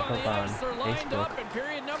that back pop on up the ice. They're lined Facebook. up, and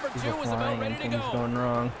period number 2 People is about flying ready and to things go. going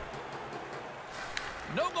wrong.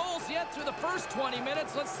 No goals yet through the first 20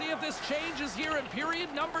 minutes. Let's see if this changes here in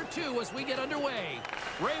period number 2 as we get underway.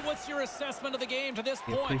 Ray, what's your assessment of the game to this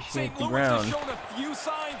We point? appreciate St. the Louis has ground. shown a few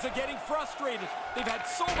signs of getting frustrated. They've had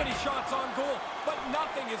so many shots on goal, but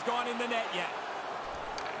nothing has gone in the net yet.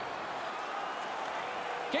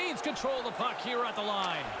 Gains control of the puck here at the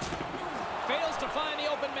line. Fails to find the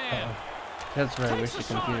open man. That's where I wish Takes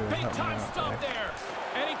the a computer shot. would Big help me time out stop there. there.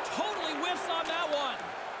 And he totally whiffs on that one.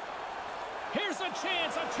 Here's a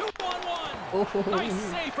chance, a 2-on-1. Oh, Nice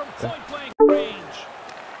save from point blank.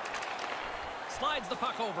 slides the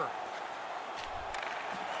puck over.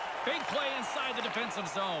 Big play inside the defensive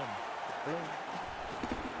zone.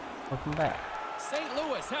 Welcome back. St.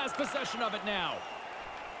 Louis has possession of it now.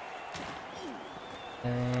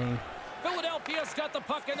 Dang. Philadelphia's got the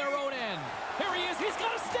puck in their own end. Here he is. He's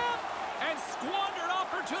got a step. And squandered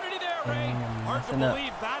opportunity there, Ray. Hard to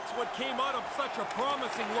believe that's what came out of such a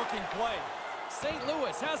promising-looking play. St.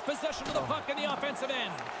 Louis has possession of the puck in the offensive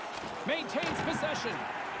end. Maintains possession.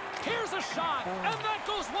 Here's a shot, and that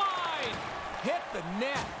goes wide. Hit the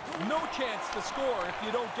net. No chance to score if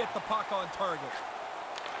you don't get the puck on target.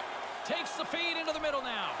 Takes the feed into the middle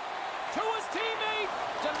now. To his teammate.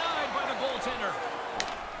 Denied by the goaltender.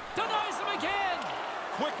 Denies him again.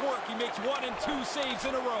 Quick work. He makes 1 and 2 saves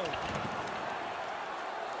in a row.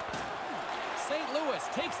 St. Louis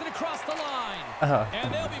takes it across the line.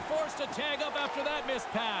 And they'll be forced to tag up after that missed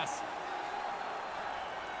pass.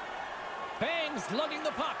 Bangs lugging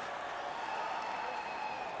the puck.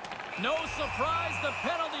 No surprise, the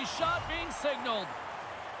penalty shot being signaled.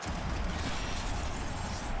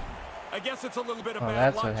 I guess it's a little bit of Oh, bad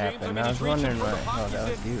that's luck, what James. happened. I mean, I he's was reaching wondering for the why. puck. Oh, that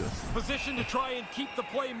He's was in you. position to try and keep the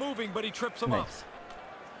play moving, but he trips him up. Nice.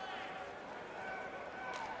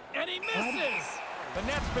 And he misses. The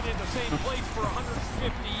net's been in the same place for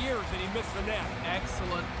 150 years, and he missed the net.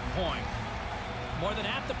 Excellent point. More than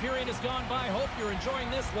half the period has gone by. Hope you're enjoying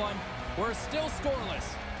this one. We're still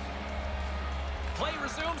scoreless. Play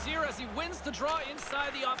resumes here as he wins the draw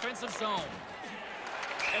inside the offensive zone.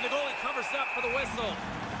 And the goalie covers up for the whistle.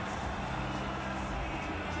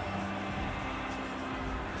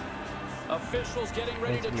 Officials getting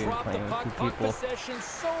ready to drop the puck. Puck possession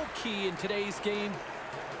so key in today's game.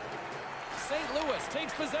 St. Louis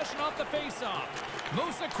takes possession off the faceoff.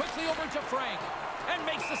 Moves it quickly over to Frank. And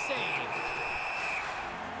makes the save.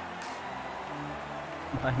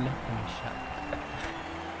 My nothing shot.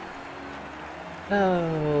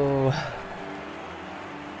 Oh.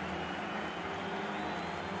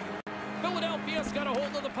 Philadelphia's got a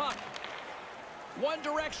hold of the puck. One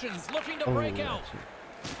Direction's looking to break out.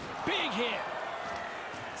 Big hit.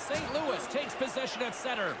 St. Louis takes possession at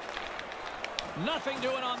center. Nothing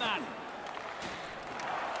doing on that.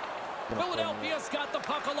 Philadelphia's got the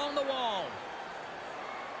puck along the wall.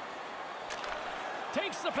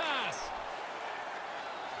 Takes the pass.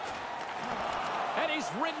 And he's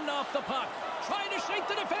ridden off the puck. Trying to shake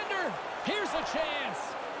the defender. Here's a chance.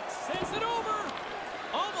 Sends it over.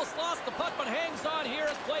 Almost lost the puck, but hangs on here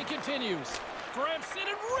as play continues. Grips it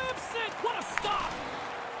and rips it. What a stop.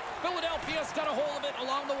 Philadelphia's got a hold of it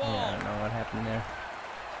along the wall. Yeah, I don't know what happened there.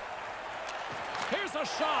 Here's a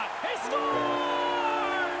shot. He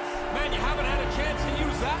scores! Man, you haven't had a chance to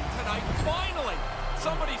use that tonight. Finally,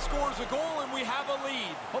 somebody scores a goal and we have a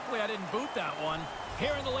lead. Hopefully I didn't boot that one.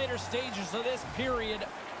 Here in the later stages of this period,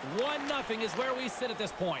 1-0 is where we sit at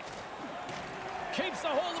this point. Keeps a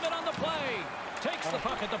hold of it on the play. Takes the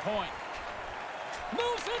puck at the point.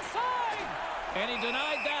 Moves inside. And he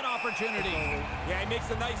denied that opportunity. Yeah, he makes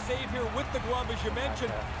a nice save here with the glove, as you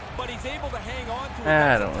mentioned, but he's able to hang on to it.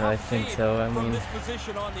 I don't really think so. I from mean, this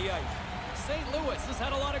position on the ice. St. Louis has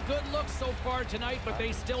had a lot of good looks so far tonight, but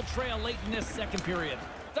they still trail late in this second period.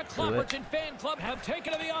 The Clapperton fan club have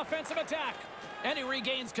taken to the offensive attack. And he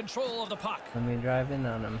regains control of the puck. let me drive in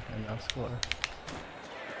on him and I'll score.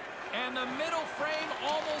 And the middle frame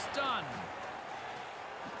almost done.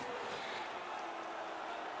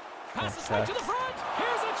 Passes right to the front.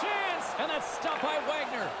 Here's a chance. And that's stopped by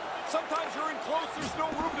Wagner. Sometimes you're in close, there's no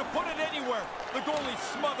room to put it anywhere. The goalie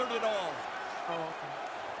smothered it all.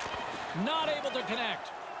 Not able to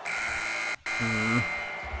connect.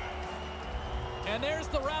 And there's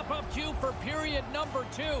the wrap-up cue for period number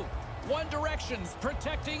 2. One Direction's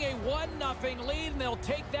protecting a 1-0 lead, and they'll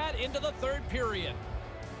take that into the third period.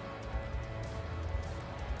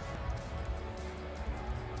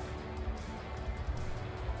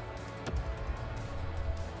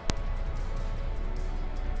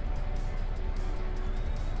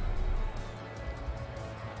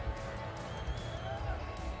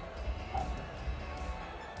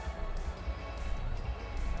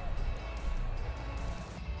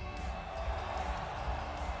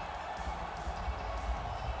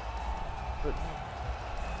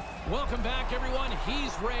 Welcome back, everyone.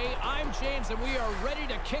 He's Ray, I'm James, and we are ready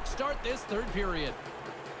to kickstart this third period.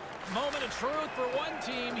 Moment of truth for one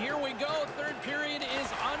team. Here we go. Third period is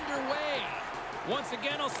underway. Once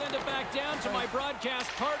again, I'll send it back down to my broadcast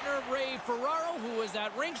partner, Ray Ferraro, who is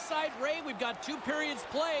at ringside. Ray, we've got 2 periods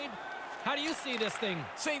played. How do you see this thing?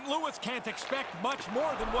 St. Louis can't expect much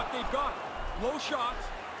more than what they've got. Low shots,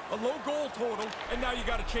 a low goal total, and now you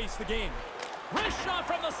got to chase the game. Wrist shot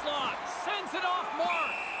from the slot. Sends it off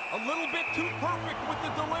mark. A little bit too perfect with the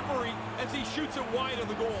delivery as he shoots it wide of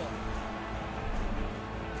the goal.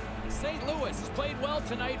 St. Louis has played well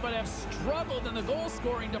tonight, but have struggled in the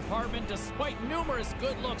goal-scoring department despite numerous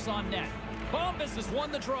good looks on net. Bombas has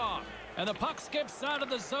won the draw, and the puck skips out of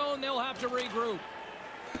the zone. They'll have to regroup.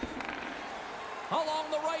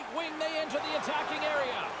 Along the right wing, they enter the attacking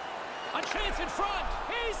area. A chance in front.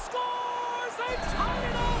 He scores! They tie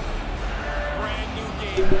it up! Brand new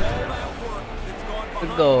game. All that work that's gone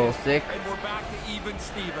behind goal, this, sick. and we're back to even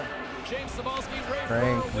Steven. James Sabalski, Ray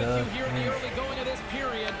Frank, Ferrer with you here in the early going of this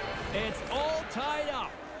period. It's all tied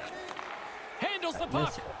up. Handles the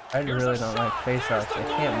puck. I really don't like faceoffs. I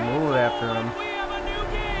can't move after them. We have a new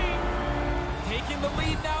game. Taking the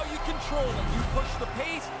lead now, you control it. You push the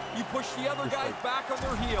pace, you push the other guys back on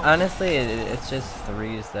their heels. Honestly, it's just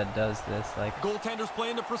threes that does this. Like, Goaltender's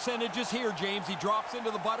playing the percentages here, James. He drops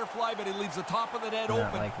into the butterfly, but he leaves the top of the net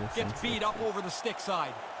open. like this Gets beat up over the stick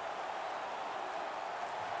side.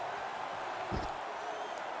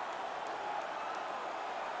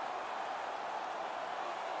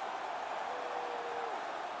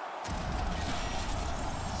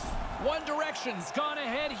 One Direction's gone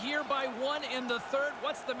ahead here by one in the third.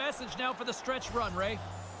 What's the message now for the stretch run, Ray?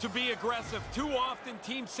 To be aggressive. Too often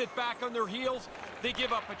teams sit back on their heels. They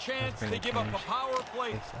give up a chance. They give up a power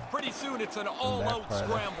play. Pretty soon it's an all-out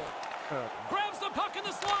scramble. Grabs the puck in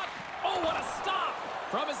the slot. Oh, what a stop.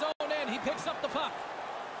 From his own end, he picks up the puck.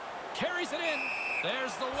 Carries it in.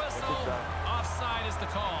 There's the whistle. Offside is the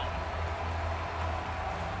call.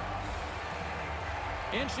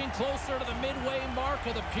 Inching closer to the midway mark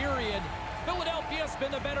of the period. Philadelphia's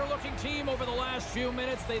been the better-looking team over the last few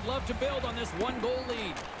minutes. They'd love to build on this one-goal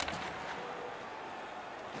lead.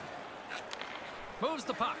 Moves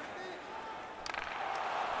the puck.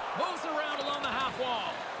 Moves around along the half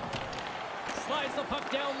wall. Slides the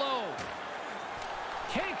puck down low.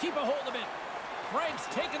 Can't keep a hold of it. Frank's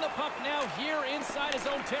taking the puck now here inside his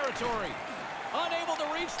own territory. Unable to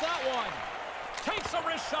reach that one. Takes a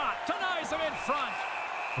wrist shot. Denies him in front.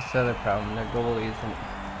 that's the other problem. Their goalies.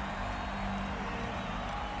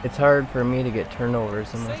 It's hard for me to get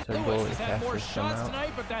turnovers unless St. their Louis goalies has had have more to come shots out.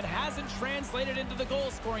 tonight, but that hasn't translated into the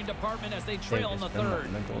goal-scoring department as they They trail in the just come out third.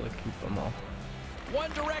 and the goalie keep them all.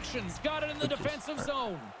 One Direction's got it in the Which is defensive smart.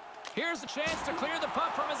 zone. Here's a chance to clear the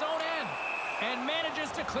puck from his own end, and manages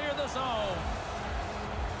to clear the zone.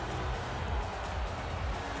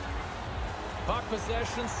 Puck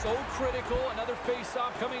possession so critical. Another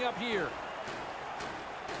face-off coming up here.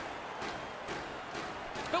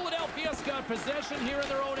 Philadelphia's got possession here in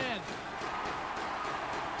their own end.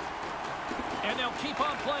 And they'll keep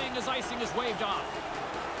on playing as icing is waved off.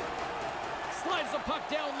 Slides the puck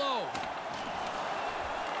down low.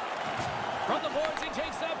 From the boards, he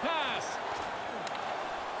takes that pass.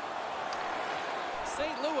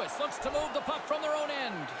 St. Louis looks to move the puck from their own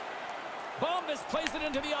end. Bombas plays it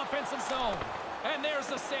into the offensive zone. And there's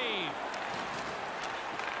the save.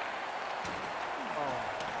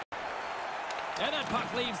 And that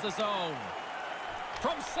puck leaves the zone.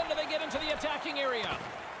 From center, they get into the attacking area.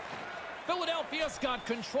 Philadelphia's got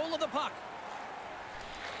control of the puck.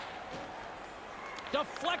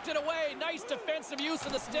 Deflected away. Nice defensive use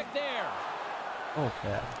of the stick there.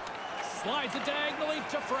 Okay. Slides it diagonally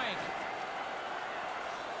to Frank.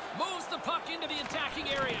 Moves the puck into the attacking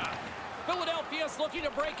area. Philadelphia's looking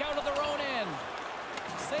to break out of their own end.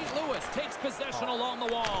 St. Louis takes possession along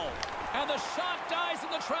the wall. And the shot dies in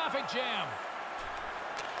the traffic jam.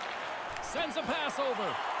 Sends a pass over.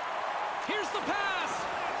 Here's the pass.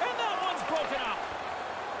 And that one's broken up.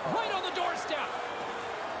 Right on the doorstep.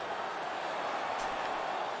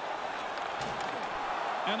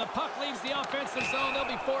 And the puck leaves the offensive zone. They'll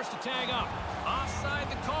be forced to tag up. Offside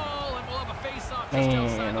the call, and we'll have a face-off just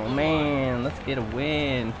outside the blue line. Man, let's get a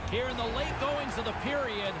win. Here in the late goings of the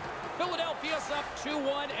period, Philadelphia's up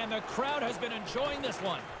 2-1, and the crowd has been enjoying this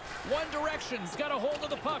one. One Direction's got a hold of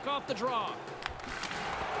the puck off the draw.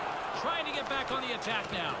 Trying to get back on the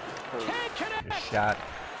attack now. Can't connect. Good shot.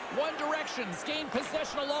 One Direction's gained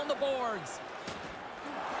possession along the boards.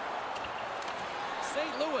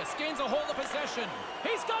 St. Louis gains a hold of possession.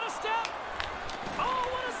 He's got a step. Oh,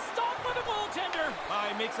 what a stop by the goaltender.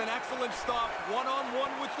 He makes an excellent stop. One-on-one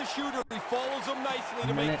with the shooter. He follows him nicely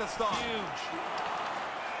to make the stop. Huge.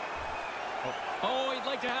 Oh, he'd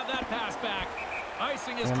like to have that pass back.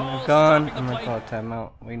 Icing is called. Gone. Stopping I'm the gonna play. call a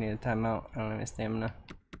timeout. We need a timeout. I don't have any stamina.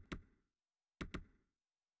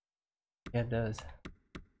 Yeah, it does.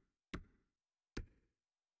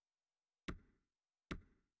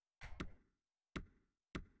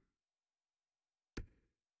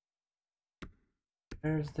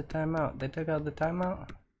 Where's the timeout? They took out the timeout?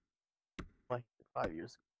 Like 5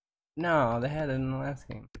 years ago. No, they had it in the last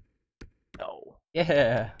game. No.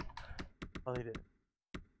 Yeah. Oh, they did.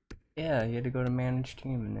 Yeah, you had to go to manage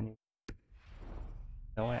team and then you...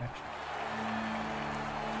 No action.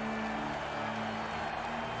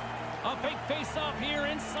 A big face-off here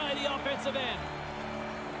inside the offensive end.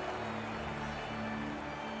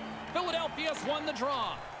 Philadelphia's won the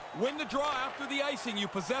draw. Win the draw after the icing. You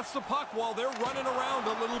possess the puck while they're running around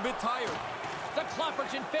a little bit tired. The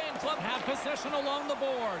Clapperton fan club have possession along the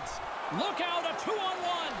boards. Look out, a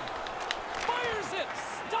 2-on-1. Fires it,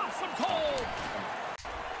 stops him cold.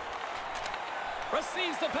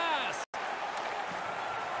 Receives the pass.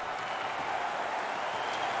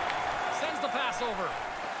 Sends the pass over.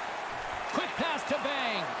 Quick pass to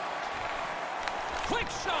Bang. Quick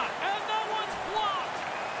shot, and that one's blocked.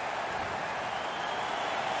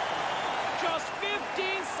 Just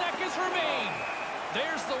 15 seconds remain.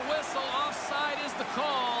 There's the whistle. Offside is the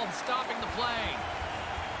call, stopping the play.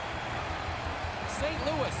 St.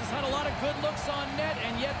 Louis has had a lot of good looks on net,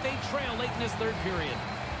 and yet they trail late in this third period.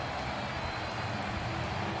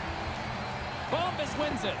 Bombas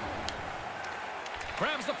wins it.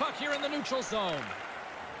 Grabs the puck here in the neutral zone.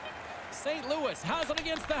 St. Louis has it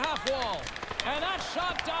against the half wall. And that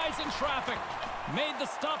shot dies in traffic. Made the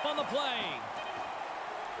stop on the play.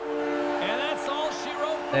 And that's all she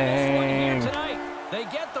wrote for this one here tonight. They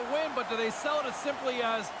get the win, but do they sell it as simply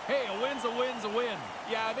as, hey, a win's a win's a win?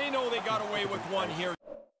 Yeah, they know they got away with one here.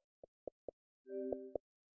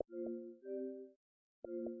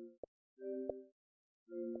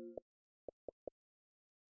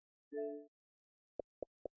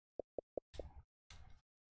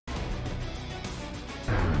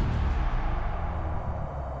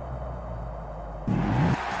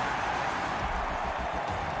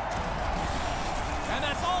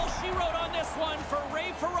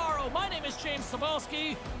 My name is James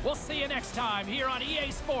Cebulski. We'll see you next time here on EA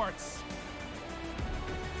Sports.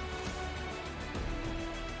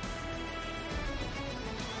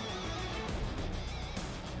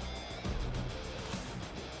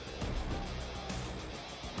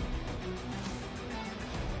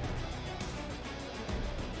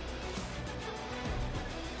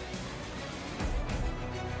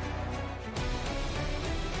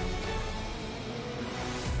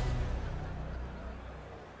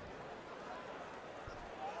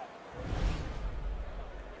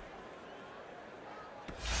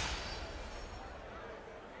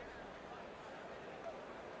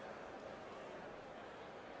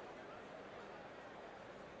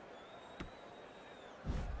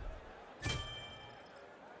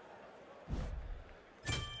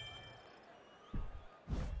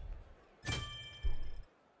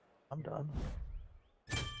 I'm done.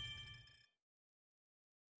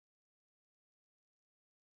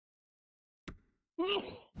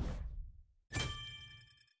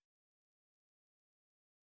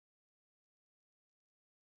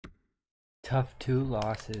 Tough 2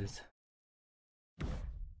 losses.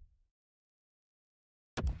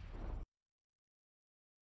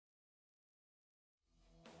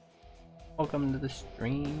 Welcome to the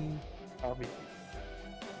stream. I'll be.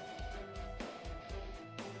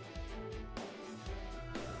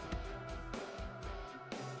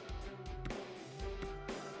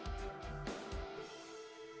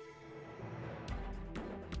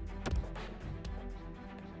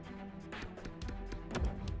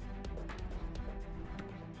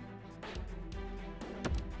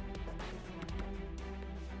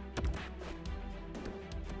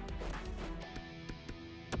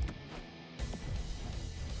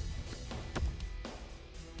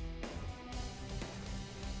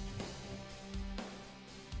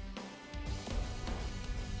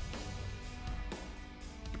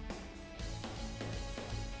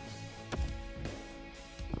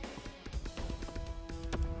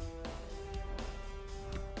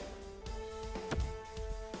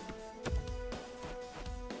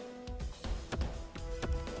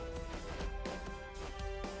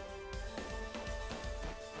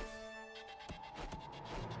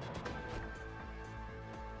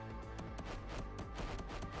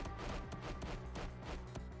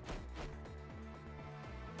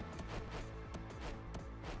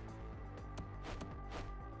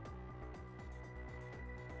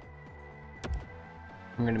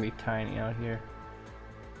 I'm gonna be tiny out here.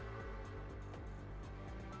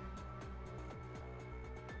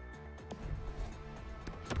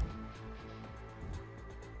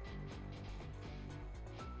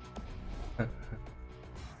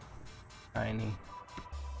 Tiny.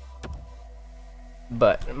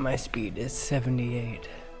 But my speed is 78.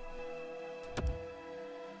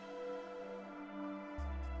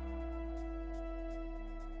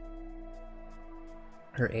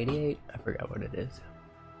 Or 88? I forgot what it is.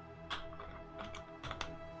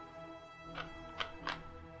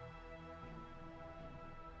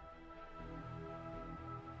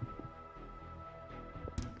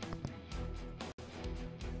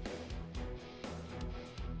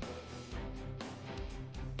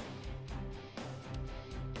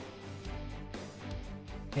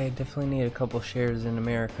 Okay, definitely need a couple shares in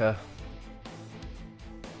America.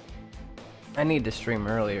 I need to stream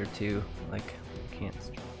earlier too. Like, I can't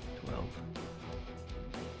stream at 12.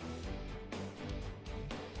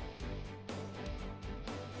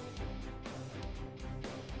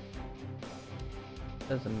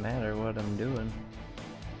 Doesn't matter what I'm doing.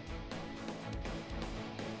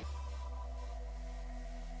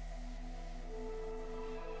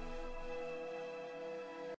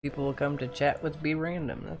 People will come to chat with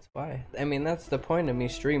BeRandam, that's why. I mean, that's the point of me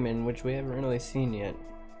streaming, which we haven't really seen yet.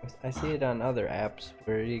 I see it on other apps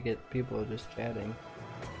where you get people just chatting.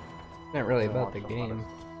 Not really about the game.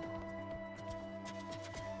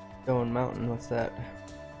 Going Mountain, what's that?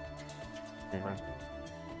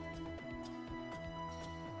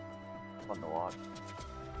 Fun to watch.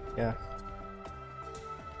 Yeah.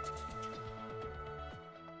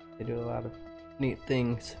 They do a lot of neat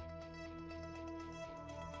things.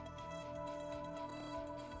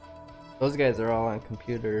 Those guys are all on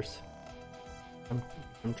computers.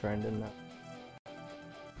 I'm trying to not.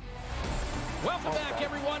 Welcome back,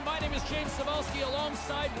 everyone. My name is James Cebulski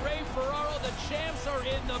alongside Ray Ferraro. The champs are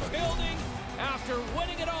in the building after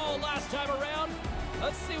winning it all last time around.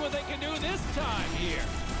 Let's see what they can do this time here.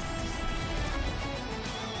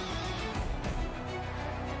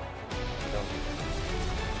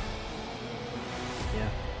 Yeah.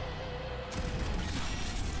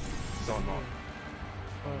 Don't know.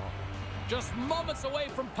 Just moments away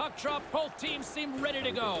from puck drop, both teams seem ready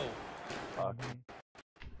to go. Fuck.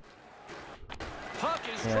 Puck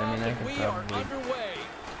is Yeah, dropped I and we are probably... underway.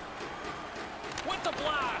 With the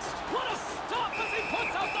blast. What a stop as he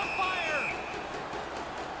puts out the fire.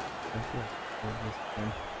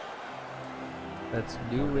 Let's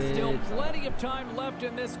do it. Still plenty of time left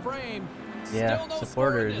in this frame. Yeah, Still no score in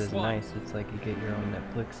supporters this is one. nice. It's like you get your own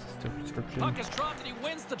Netflix subscription. Puck is dropped and he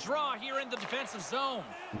wins the draw here in the defensive zone.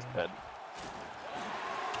 He's dead.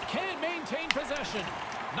 Can't maintain possession.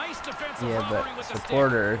 Nice defensive Yeah, robbery but with the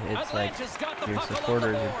supporter, stick. it's like Atlanta's got the your puck along the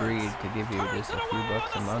supporters boards. agreed to give you Turns just it a few away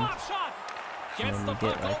bucks a with month. slap shot. And Gets then the you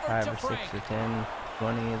puck get like over 5 to or 6 Frank. or 10,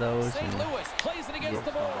 20 of those. St. And Louis plays it against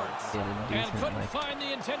the get- boards. get a And decent, couldn't like, find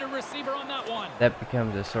the intended receiver on that one. that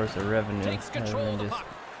becomes a source of revenue Takes rather control than of the just puck.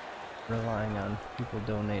 relying on people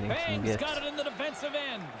donating some Bangs gifts. got it in the defensive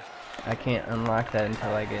end. I can't unlock that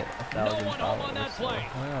until I get 1,000 one home on that followers, so play.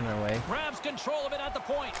 we're on our way. Grabs control of it at the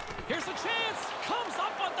point. Here's a chance. Comes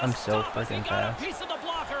up on the I'm so stop as he freaking got fast. a piece of the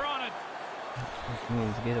blocker on it. Which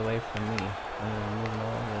means get away from me. I'm moving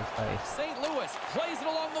all over this ice. St. Louis plays it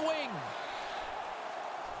along the wing.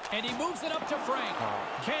 And he moves it up to Frank.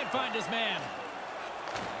 Can't find his man.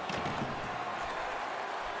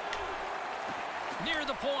 Near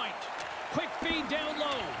the point. Quick feed down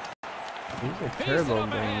low. These are Face it turbo up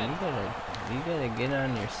green. ahead. You gotta get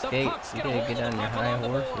on your skates. puck's You gonna gotta hold get the on your puck high along the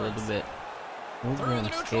horse a boards. little bit. Move Through the them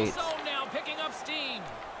neutral skates. zone now, picking up steam.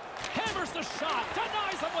 Hammers the shot.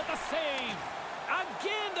 Denies him with the save.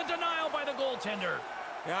 Again, the denial by the goaltender.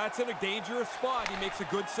 Yeah, it's in a dangerous spot. He makes a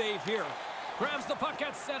good save here. Grabs the puck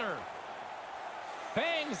at center.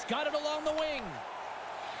 Bangs got it along the wing.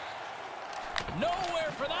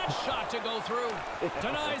 Nowhere for that shot to go through.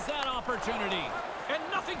 Denies that opportunity. And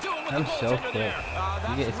nothing doing with I'm the so goaltender quick. there.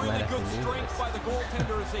 That's You guys might really have good to do strength this. by the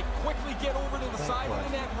goaltender as they quickly get over to the side of the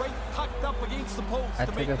net, right tucked up against the post I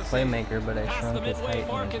to took make a the save. playmaker, but I Past the shrunk his midway height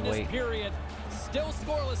mark and in his this weight. period. Still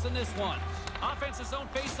scoreless in this one. Offensive zone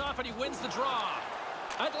face-off, and he wins the draw.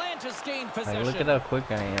 Atlanta's gained Like, possession. look at how quick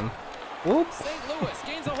I am. Whoop! St. Louis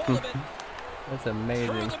gains a hold of it. That's Through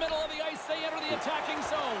amazing. the middle of the ice, they enter the attacking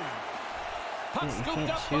zone. Puck You scooped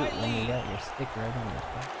can't up shoot by when you Lee. got your stick right on the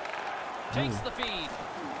puck. Takes the feed.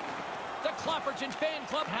 The Clapperton fan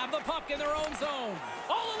club have the puck in their own zone.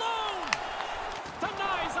 All alone.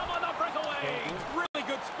 Denies him on the breakaway. Really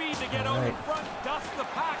good speed to get out in Right. front, dust the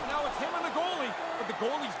pack. Now it's him and the goalie, but the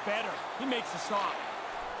goalie's better. He makes the stop.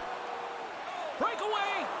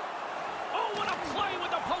 Breakaway. Oh, what a play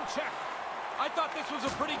with the poke check. I thought this was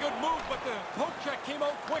a pretty good move, but the poke check came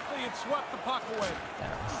out quickly and swept the puck away.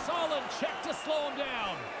 Solid check to slow him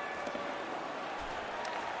down.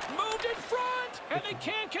 Moved in front, and they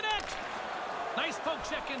can't connect. Nice poke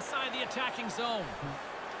check inside the attacking zone.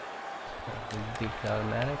 Deep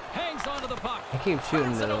automatic. Hangs onto the puck. I keep shooting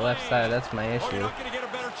Puts to it the left away. side. That's my Oh, issue. you're not going to get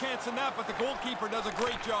a better chance than that, but the goalkeeper does a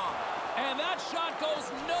great job. And that shot goes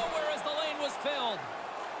nowhere as the lane was filled.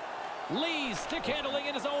 Lee's stick handling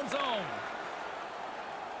in his own zone.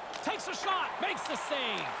 Takes a shot, makes the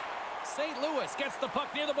save. St. Louis gets the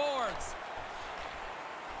puck near the boards.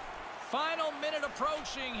 Final minute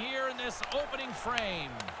approaching here in this opening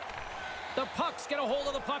frame. The Pucks get a hold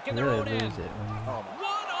of the puck in their own end.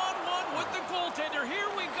 One-on-one with the goaltender. Here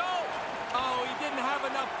we go. Oh, he didn't have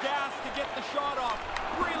enough gas to get the shot off.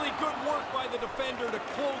 Really good work by the defender to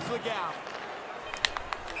close the gap.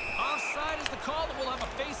 Offside is the call, that will have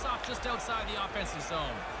a face-off just outside the offensive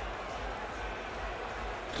zone.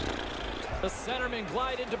 The centermen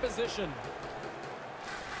glide into position.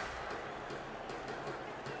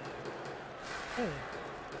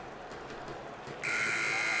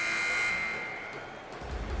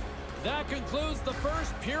 That concludes the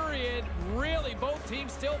first period. Really, both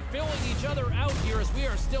teams still filling each other out here as we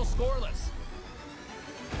are still scoreless.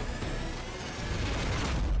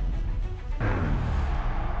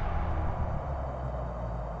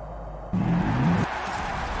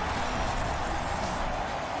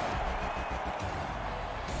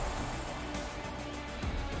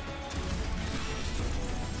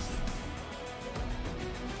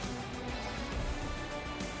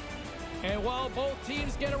 And while both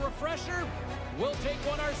teams get a refresher, we'll take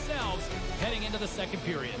one ourselves heading into the second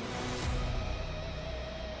period.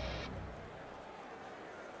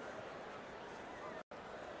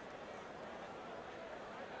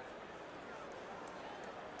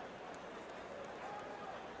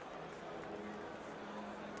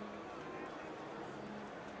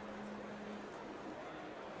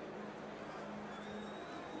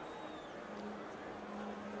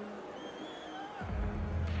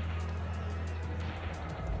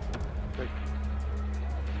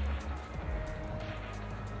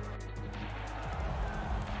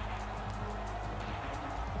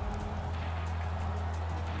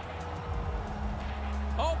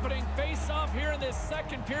 Opening face-off here in this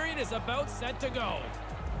second period is about set to go.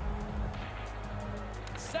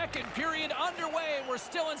 Second period underway, and we're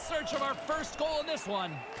still in search of our first goal in this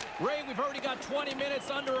one. Ray, we've already got 20 minutes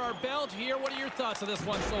under our belt here. What are your thoughts of this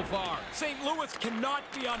one so far? St. Louis cannot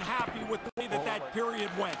be unhappy with the way that period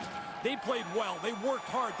went. They played well. They worked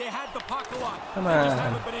hard. They had the puck a lot. Come they on. just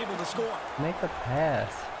haven't been able to score. Make a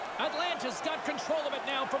pass. Atlanta's got control of it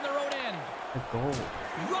now from their own end. A goal.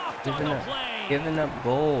 Rocked on the play. Giving up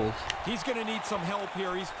goals. He's going to need some help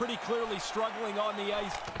here. He's pretty clearly struggling on the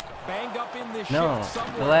ice. Banged up in this No, shift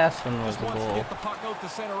somewhere. the last one was just a wants goal. to get the puck out to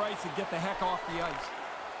center ice and get the heck off the ice.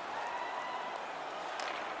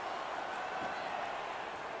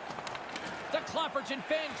 The Clopperton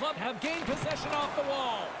fan club have gained possession off the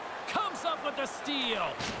wall. Comes up with the steal.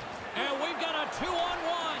 And we've got a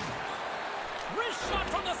 2-on-1. Wrist shot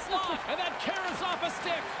from the slot, and that carries off a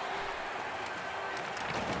stick.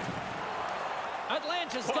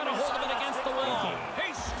 Atlanta's got a hold of it against the wall.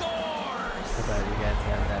 He scores! So glad you guys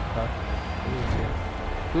have that puck.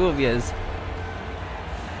 Who of yous?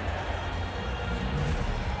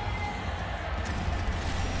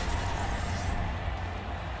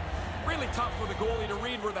 Really tough for the goalie to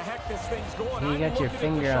read where the heck this thing's going. You got your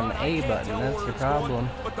finger on the A button, that's your problem.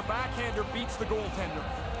 But the backhander beats the goaltender.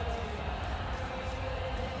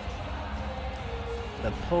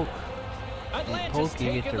 The poke. Atlanta's poke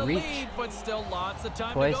you get taken to the reach. lead, but still lots of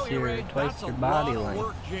time Twice to go here, Ray. That's your a body lot of length.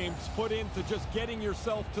 work, James, put into just getting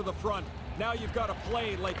yourself to the front. Now you've got to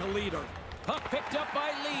play like a leader. Puck picked up by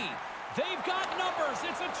Lee. They've got numbers.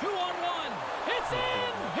 It's a 2-on-1. It's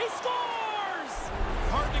in! He scores!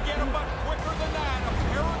 Hard to get him, but quicker than that. A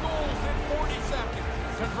pair of goals in 40 seconds.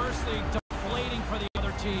 Conversely, deflating for the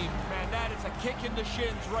other team. Man, that is a kick in the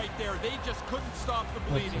shins right there. They just couldn't stop the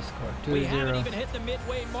What's bleeding. the score? We haven't 2-0. even hit the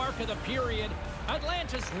midway mark of the period.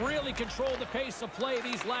 Atlanta's really controlled the pace of play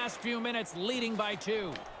these last few minutes, leading by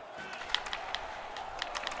 2.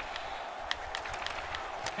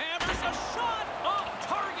 Hammers a shot off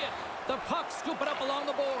target. The puck scooping up along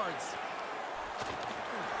the boards.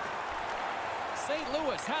 St.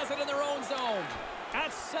 Louis has it in their own zone.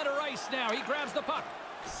 At center ice now. He grabs the puck.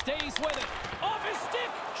 Stays with it. Off his stick.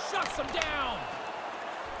 Shuts him down.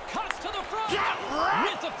 Cuts to the front.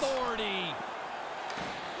 With authority.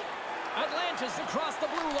 Atlanta's across the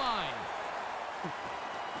blue line.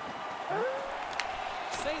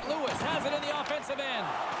 St. Louis has it in the offensive end.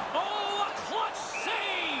 Oh, a clutch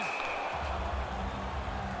save!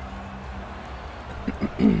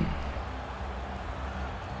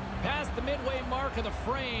 Past the midway mark of the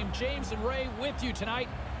frame, James and Ray with you tonight.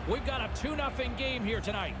 We've got a 2-0 game here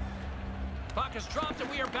tonight. Puck is dropped and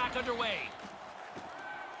we are back underway.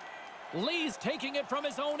 Lee's taking it from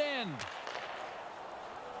his own end.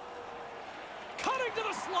 cutting to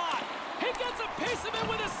the slot. He gets a piece of it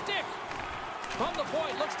with a stick. From the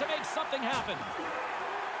point, looks to make something happen.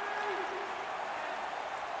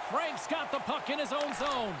 Frank's got the puck in his own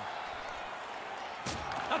zone.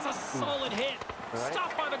 That's a solid hit.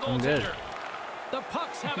 Stopped by the goaltender. The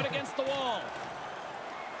Pucks have it against the wall.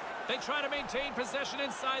 They try to maintain possession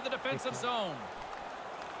inside the defensive zone.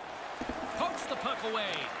 Pokes the puck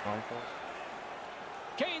away.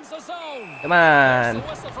 Gains the zone. Come on. There's the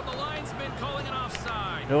whistle from the linesman calling an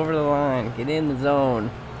offside. Get over the line. Get in the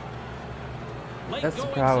zone. That's the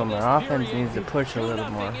problem. Our offense needs to push a little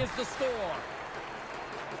more. Is the score.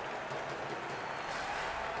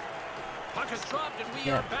 Puck is dropped and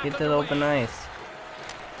we are back get to the open ice.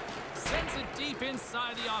 Sends it deep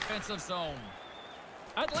inside the offensive zone.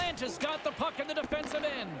 Atlanta's got the puck in the defensive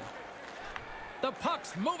end. The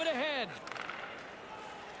Puck's moving ahead.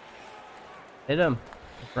 Hit him.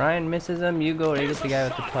 If Ryan misses him, you go to get the guy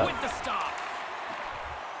with the puck. With the stop.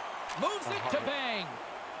 Moves it to bang.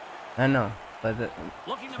 I know, but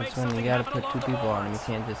that's when you gotta put two people on him. You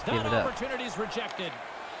can't just give it up. Opportunity's rejected.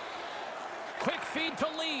 Quick feed to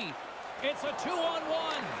Lee. It's a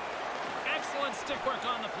 2-on-1. Excellent stick work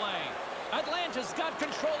on the play. Atlanta's got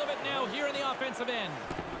control of it now here in the offensive end.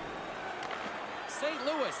 St.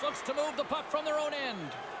 Louis looks to move the puck from their own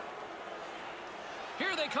end.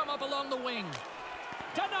 Here they come up along the wing.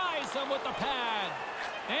 Denies them with the pad.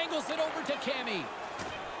 Angles it over to Cammy.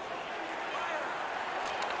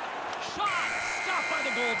 Shot! Stopped by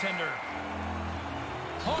the goaltender.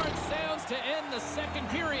 Horn sounds to end the second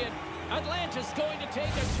period. Atlanta's going to take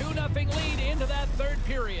a 2-0 lead into that third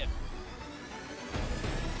period.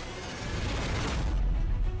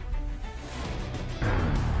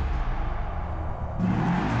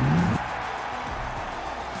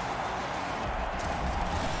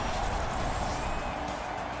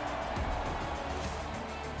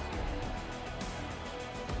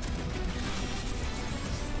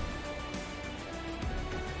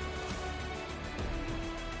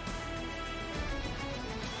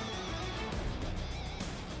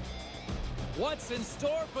 What's in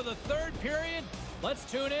store for the third period? Let's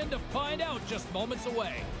tune in to find out just moments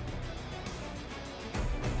away.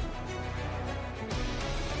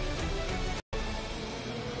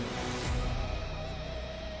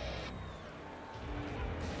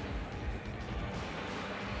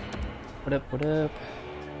 What up, what up?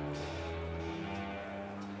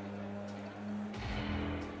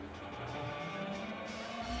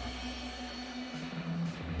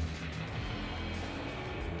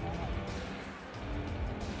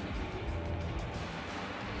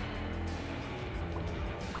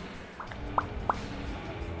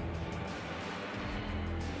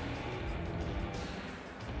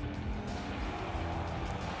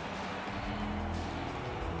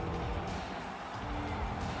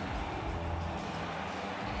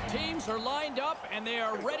 Teams are lined up and they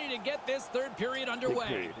are ready to get this third period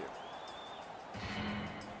underway.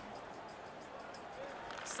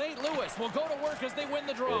 St. Louis will go to work as they win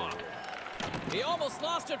the draw. He almost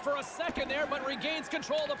lost it for a second there, but regains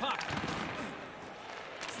control of the puck.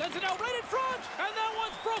 Sends it out right in front, and that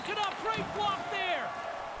one's broken up. Great block there.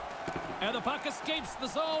 And the puck escapes the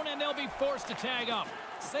zone, and they'll be forced to tag up.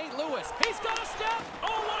 St. Louis, he's got a step.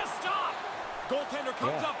 Oh, what a stop. Goaltender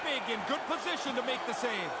comes up big, in good position to make the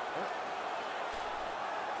save.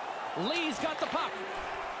 Lee's got the puck.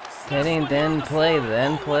 Hitting, then play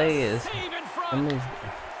is...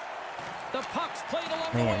 The puck's played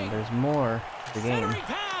along the Man, wing. there's more to the game. Centering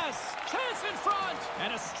pass. Chance in front.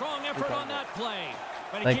 And a strong effort on that play.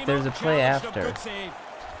 Like, there's a play after.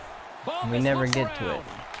 We never get to it.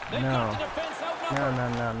 No.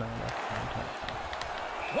 No.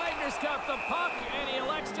 Wagner's got the puck, and he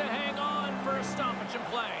elects to hang on for a stoppage and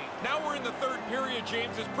play. Now we're in the third period,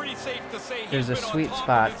 James. It's pretty safe to say there's a sweet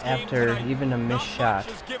spot after even a missed shot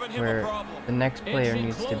where the next player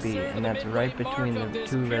needs to be, and that's right between the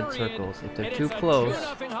two red circles. If they're too close,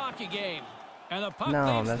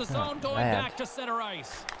 no, that's not bad.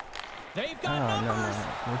 They've got no.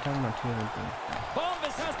 We're talking about two different things.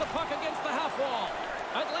 Bombas has the puck against the half wall.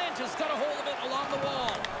 Atlanta's got a hold of it along the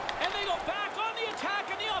wall. And they go back on the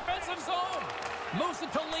attack in the offensive zone. Moves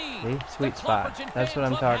it to Lee. See? Sweet spot. That's what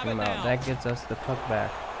I'm talking about. That gets us the puck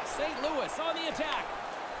back. St. Louis on the attack.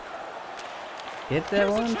 Hit that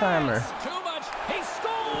one-timer. Too much. He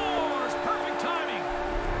scores. Perfect timing.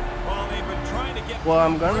 Well, they've been trying to get... Well,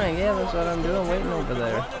 I'm gonna, yeah, that's what I'm doing, waiting over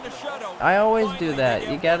there. I always do that.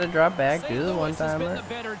 You gotta drop back, do the one-timer.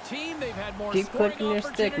 Keep clicking your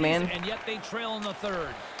stick, man. And yet they trail in the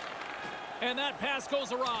third. And that pass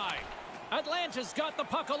goes awry. Atlanta's got the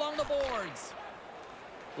puck along the boards.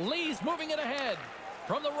 Lee's moving it ahead.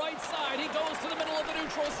 From the right side, he goes to the middle of the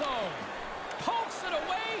neutral zone. Pokes it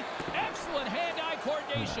away. Excellent hand-eye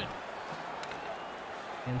coordination.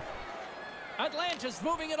 Atlanta's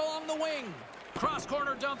moving it along the wing. Cross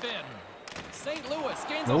corner dump in. St. Louis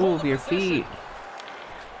gains a hold Move of your possession. feet.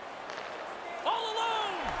 All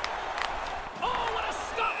alone. Oh, what a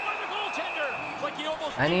stop by the goaltender. It's like he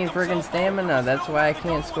almost I need kicked friggin' himself out. stamina. There was That's no why I way to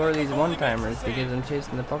can't go score with it. these The goalie makes the one-timers, save. because I'm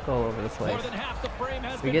chasing the puck all over the place. More than half the frame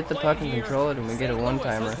has If we been get the played puck and here. control it and we get a St. Louis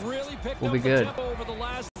one-timer, has really picked we'll up be the good. tempo over the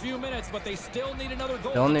last few minutes, but they still need another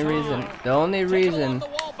goal The only to tie.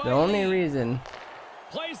 reason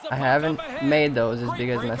Plays the I puck haven't up ahead. made those is Great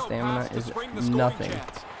because my breakout stamina pass to is spring the scoring nothing.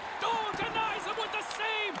 chance. Oh, denies him with the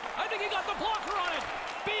save. I think he got the blocker on it.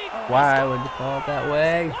 Big Why would you call it that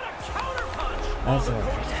way? What a counter punch. That's The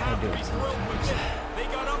alright. coach I have do to it be thrilled with sometimes. this. They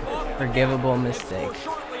got up off the Forgivable gas and mistake.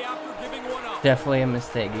 scored shortly after giving one up. Definitely a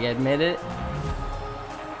mistake. You admit it?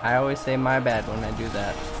 I always say my bad when I do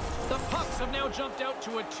that. The Pucks have now jumped out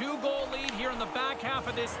to a 2-goal lead here in the back half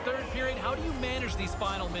of this third period. How do you manage these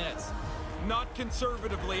final minutes? Not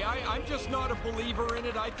conservatively. I'm just not a believer in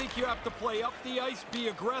it. I think you have to play up the ice, be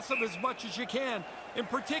aggressive as much as you can, in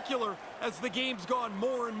particular as the game's gone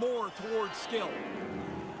more and more towards skill.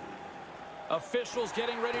 Officials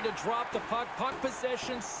getting ready to drop the puck. Puck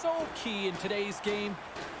possession so key in today's game.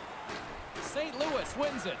 St. Louis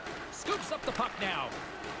wins it. Scoops up the puck now.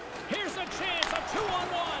 Here's a chance, a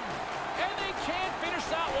 2-on-1. And they can't finish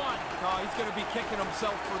that one. Oh, he's going to be kicking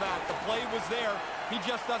himself for that. The play was there. He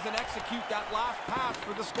just doesn't execute that last pass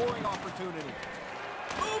for the scoring opportunity.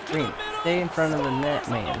 Move to Green, the middle. stay in front of the net,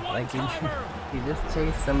 Scores on man. the Like you one-timer. just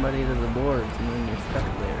chase somebody to the boards and then you're stuck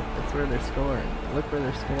there. That's where they're scoring. Look where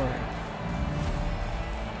they're scoring.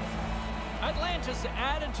 Atlanta's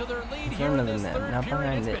added to their lead In here front in of the this net, third not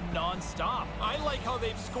period. It's behind it. been non-stop. I like how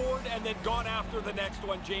they've scored and then gone after the next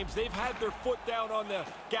one, James. They've had their foot down on the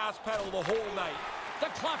gas pedal the whole night. The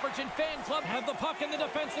Clapperton fan club have the puck in the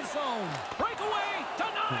defensive zone. Breakaway,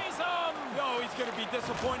 denies him. No, he's going to be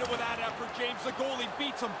disappointed with that effort, James. The goalie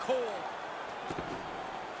beats him cold.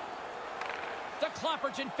 The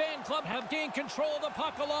Clapperton fan club have gained control of the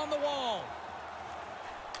puck along the wall.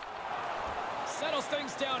 Settles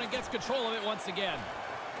things down and gets control of it once again.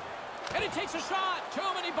 And he takes a shot. Too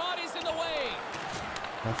many bodies in the way.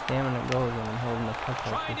 My stamina goes when I'm holding the puck like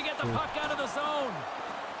Trying to this get the too. puck out of the zone.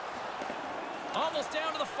 Almost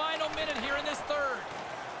down to the final minute here in this third.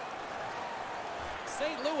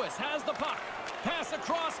 St. Louis has the puck. Pass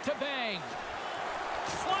across to Bang.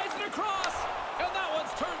 Slides it across. And that one's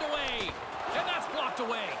turned away. And that's blocked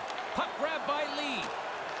away. Puck grabbed by Lee.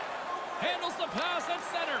 Handles the pass at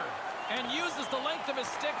center. And uses the length of his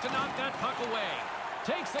stick to knock that puck away.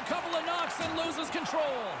 Takes a couple of knocks and loses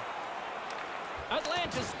control.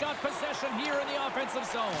 Atlanta's got possession here in the offensive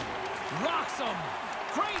zone. Rocks him.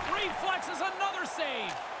 Great reflexes, another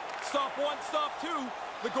save. Stop one, stop two.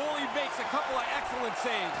 The goalie makes a couple of excellent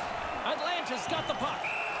saves. Atlanta's got the puck.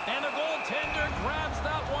 And the goaltender grabs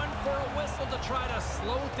that one for a whistle to try to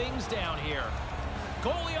slow things down here.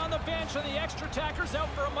 Goalie on the bench and the extra tacker's out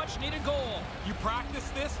for a much-needed goal. You practice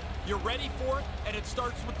this, you're ready for it, and it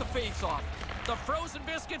starts with the face-off. The frozen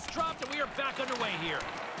biscuits dropped and we are back underway here.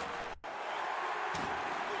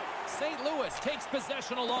 St. Louis takes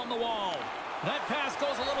possession along the wall. That pass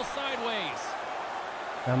goes a little sideways.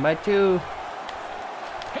 Down by 2.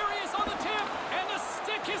 Here he is on the tip, and the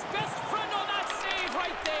stick his best friend on that save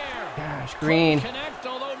right there. Gosh, Green. Couldn't connect,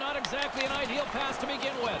 although not exactly an ideal pass to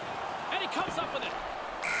begin with. And he comes up with it.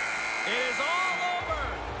 It is all over.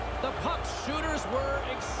 The puck shooters were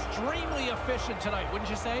extremely efficient tonight, wouldn't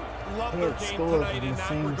you say? Love They their had game scored tonight from in the that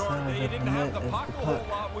same regard. side They of didn't the have net the as puck the a whole puck.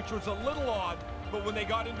 lot, which was a little odd. But when they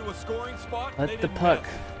got into a scoring spot, they Let the didn't puck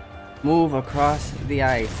miss. move across the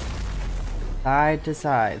ice. Side to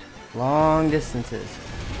side. Long distances.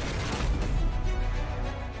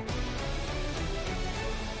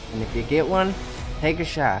 And if you get one, take a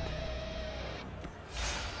shot.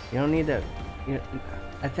 You don't need to...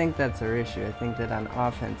 I think that's our issue. I think that on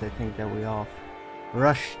offense, I think that we all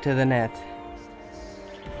rush to the net.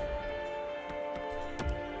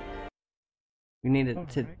 We need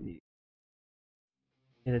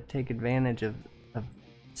to take advantage of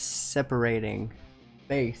separating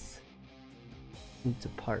base into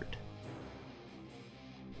apart.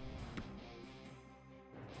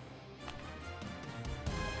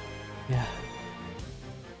 Yeah.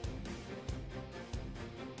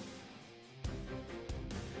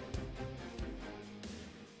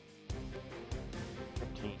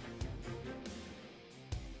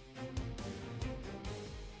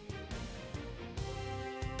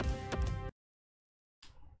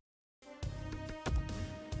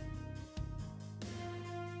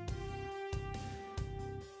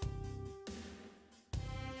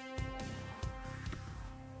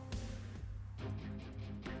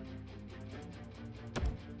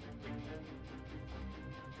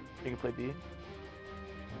 You can play B.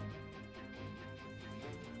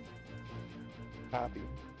 Copy.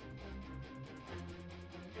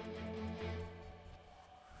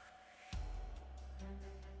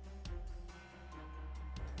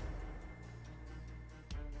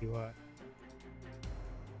 You what?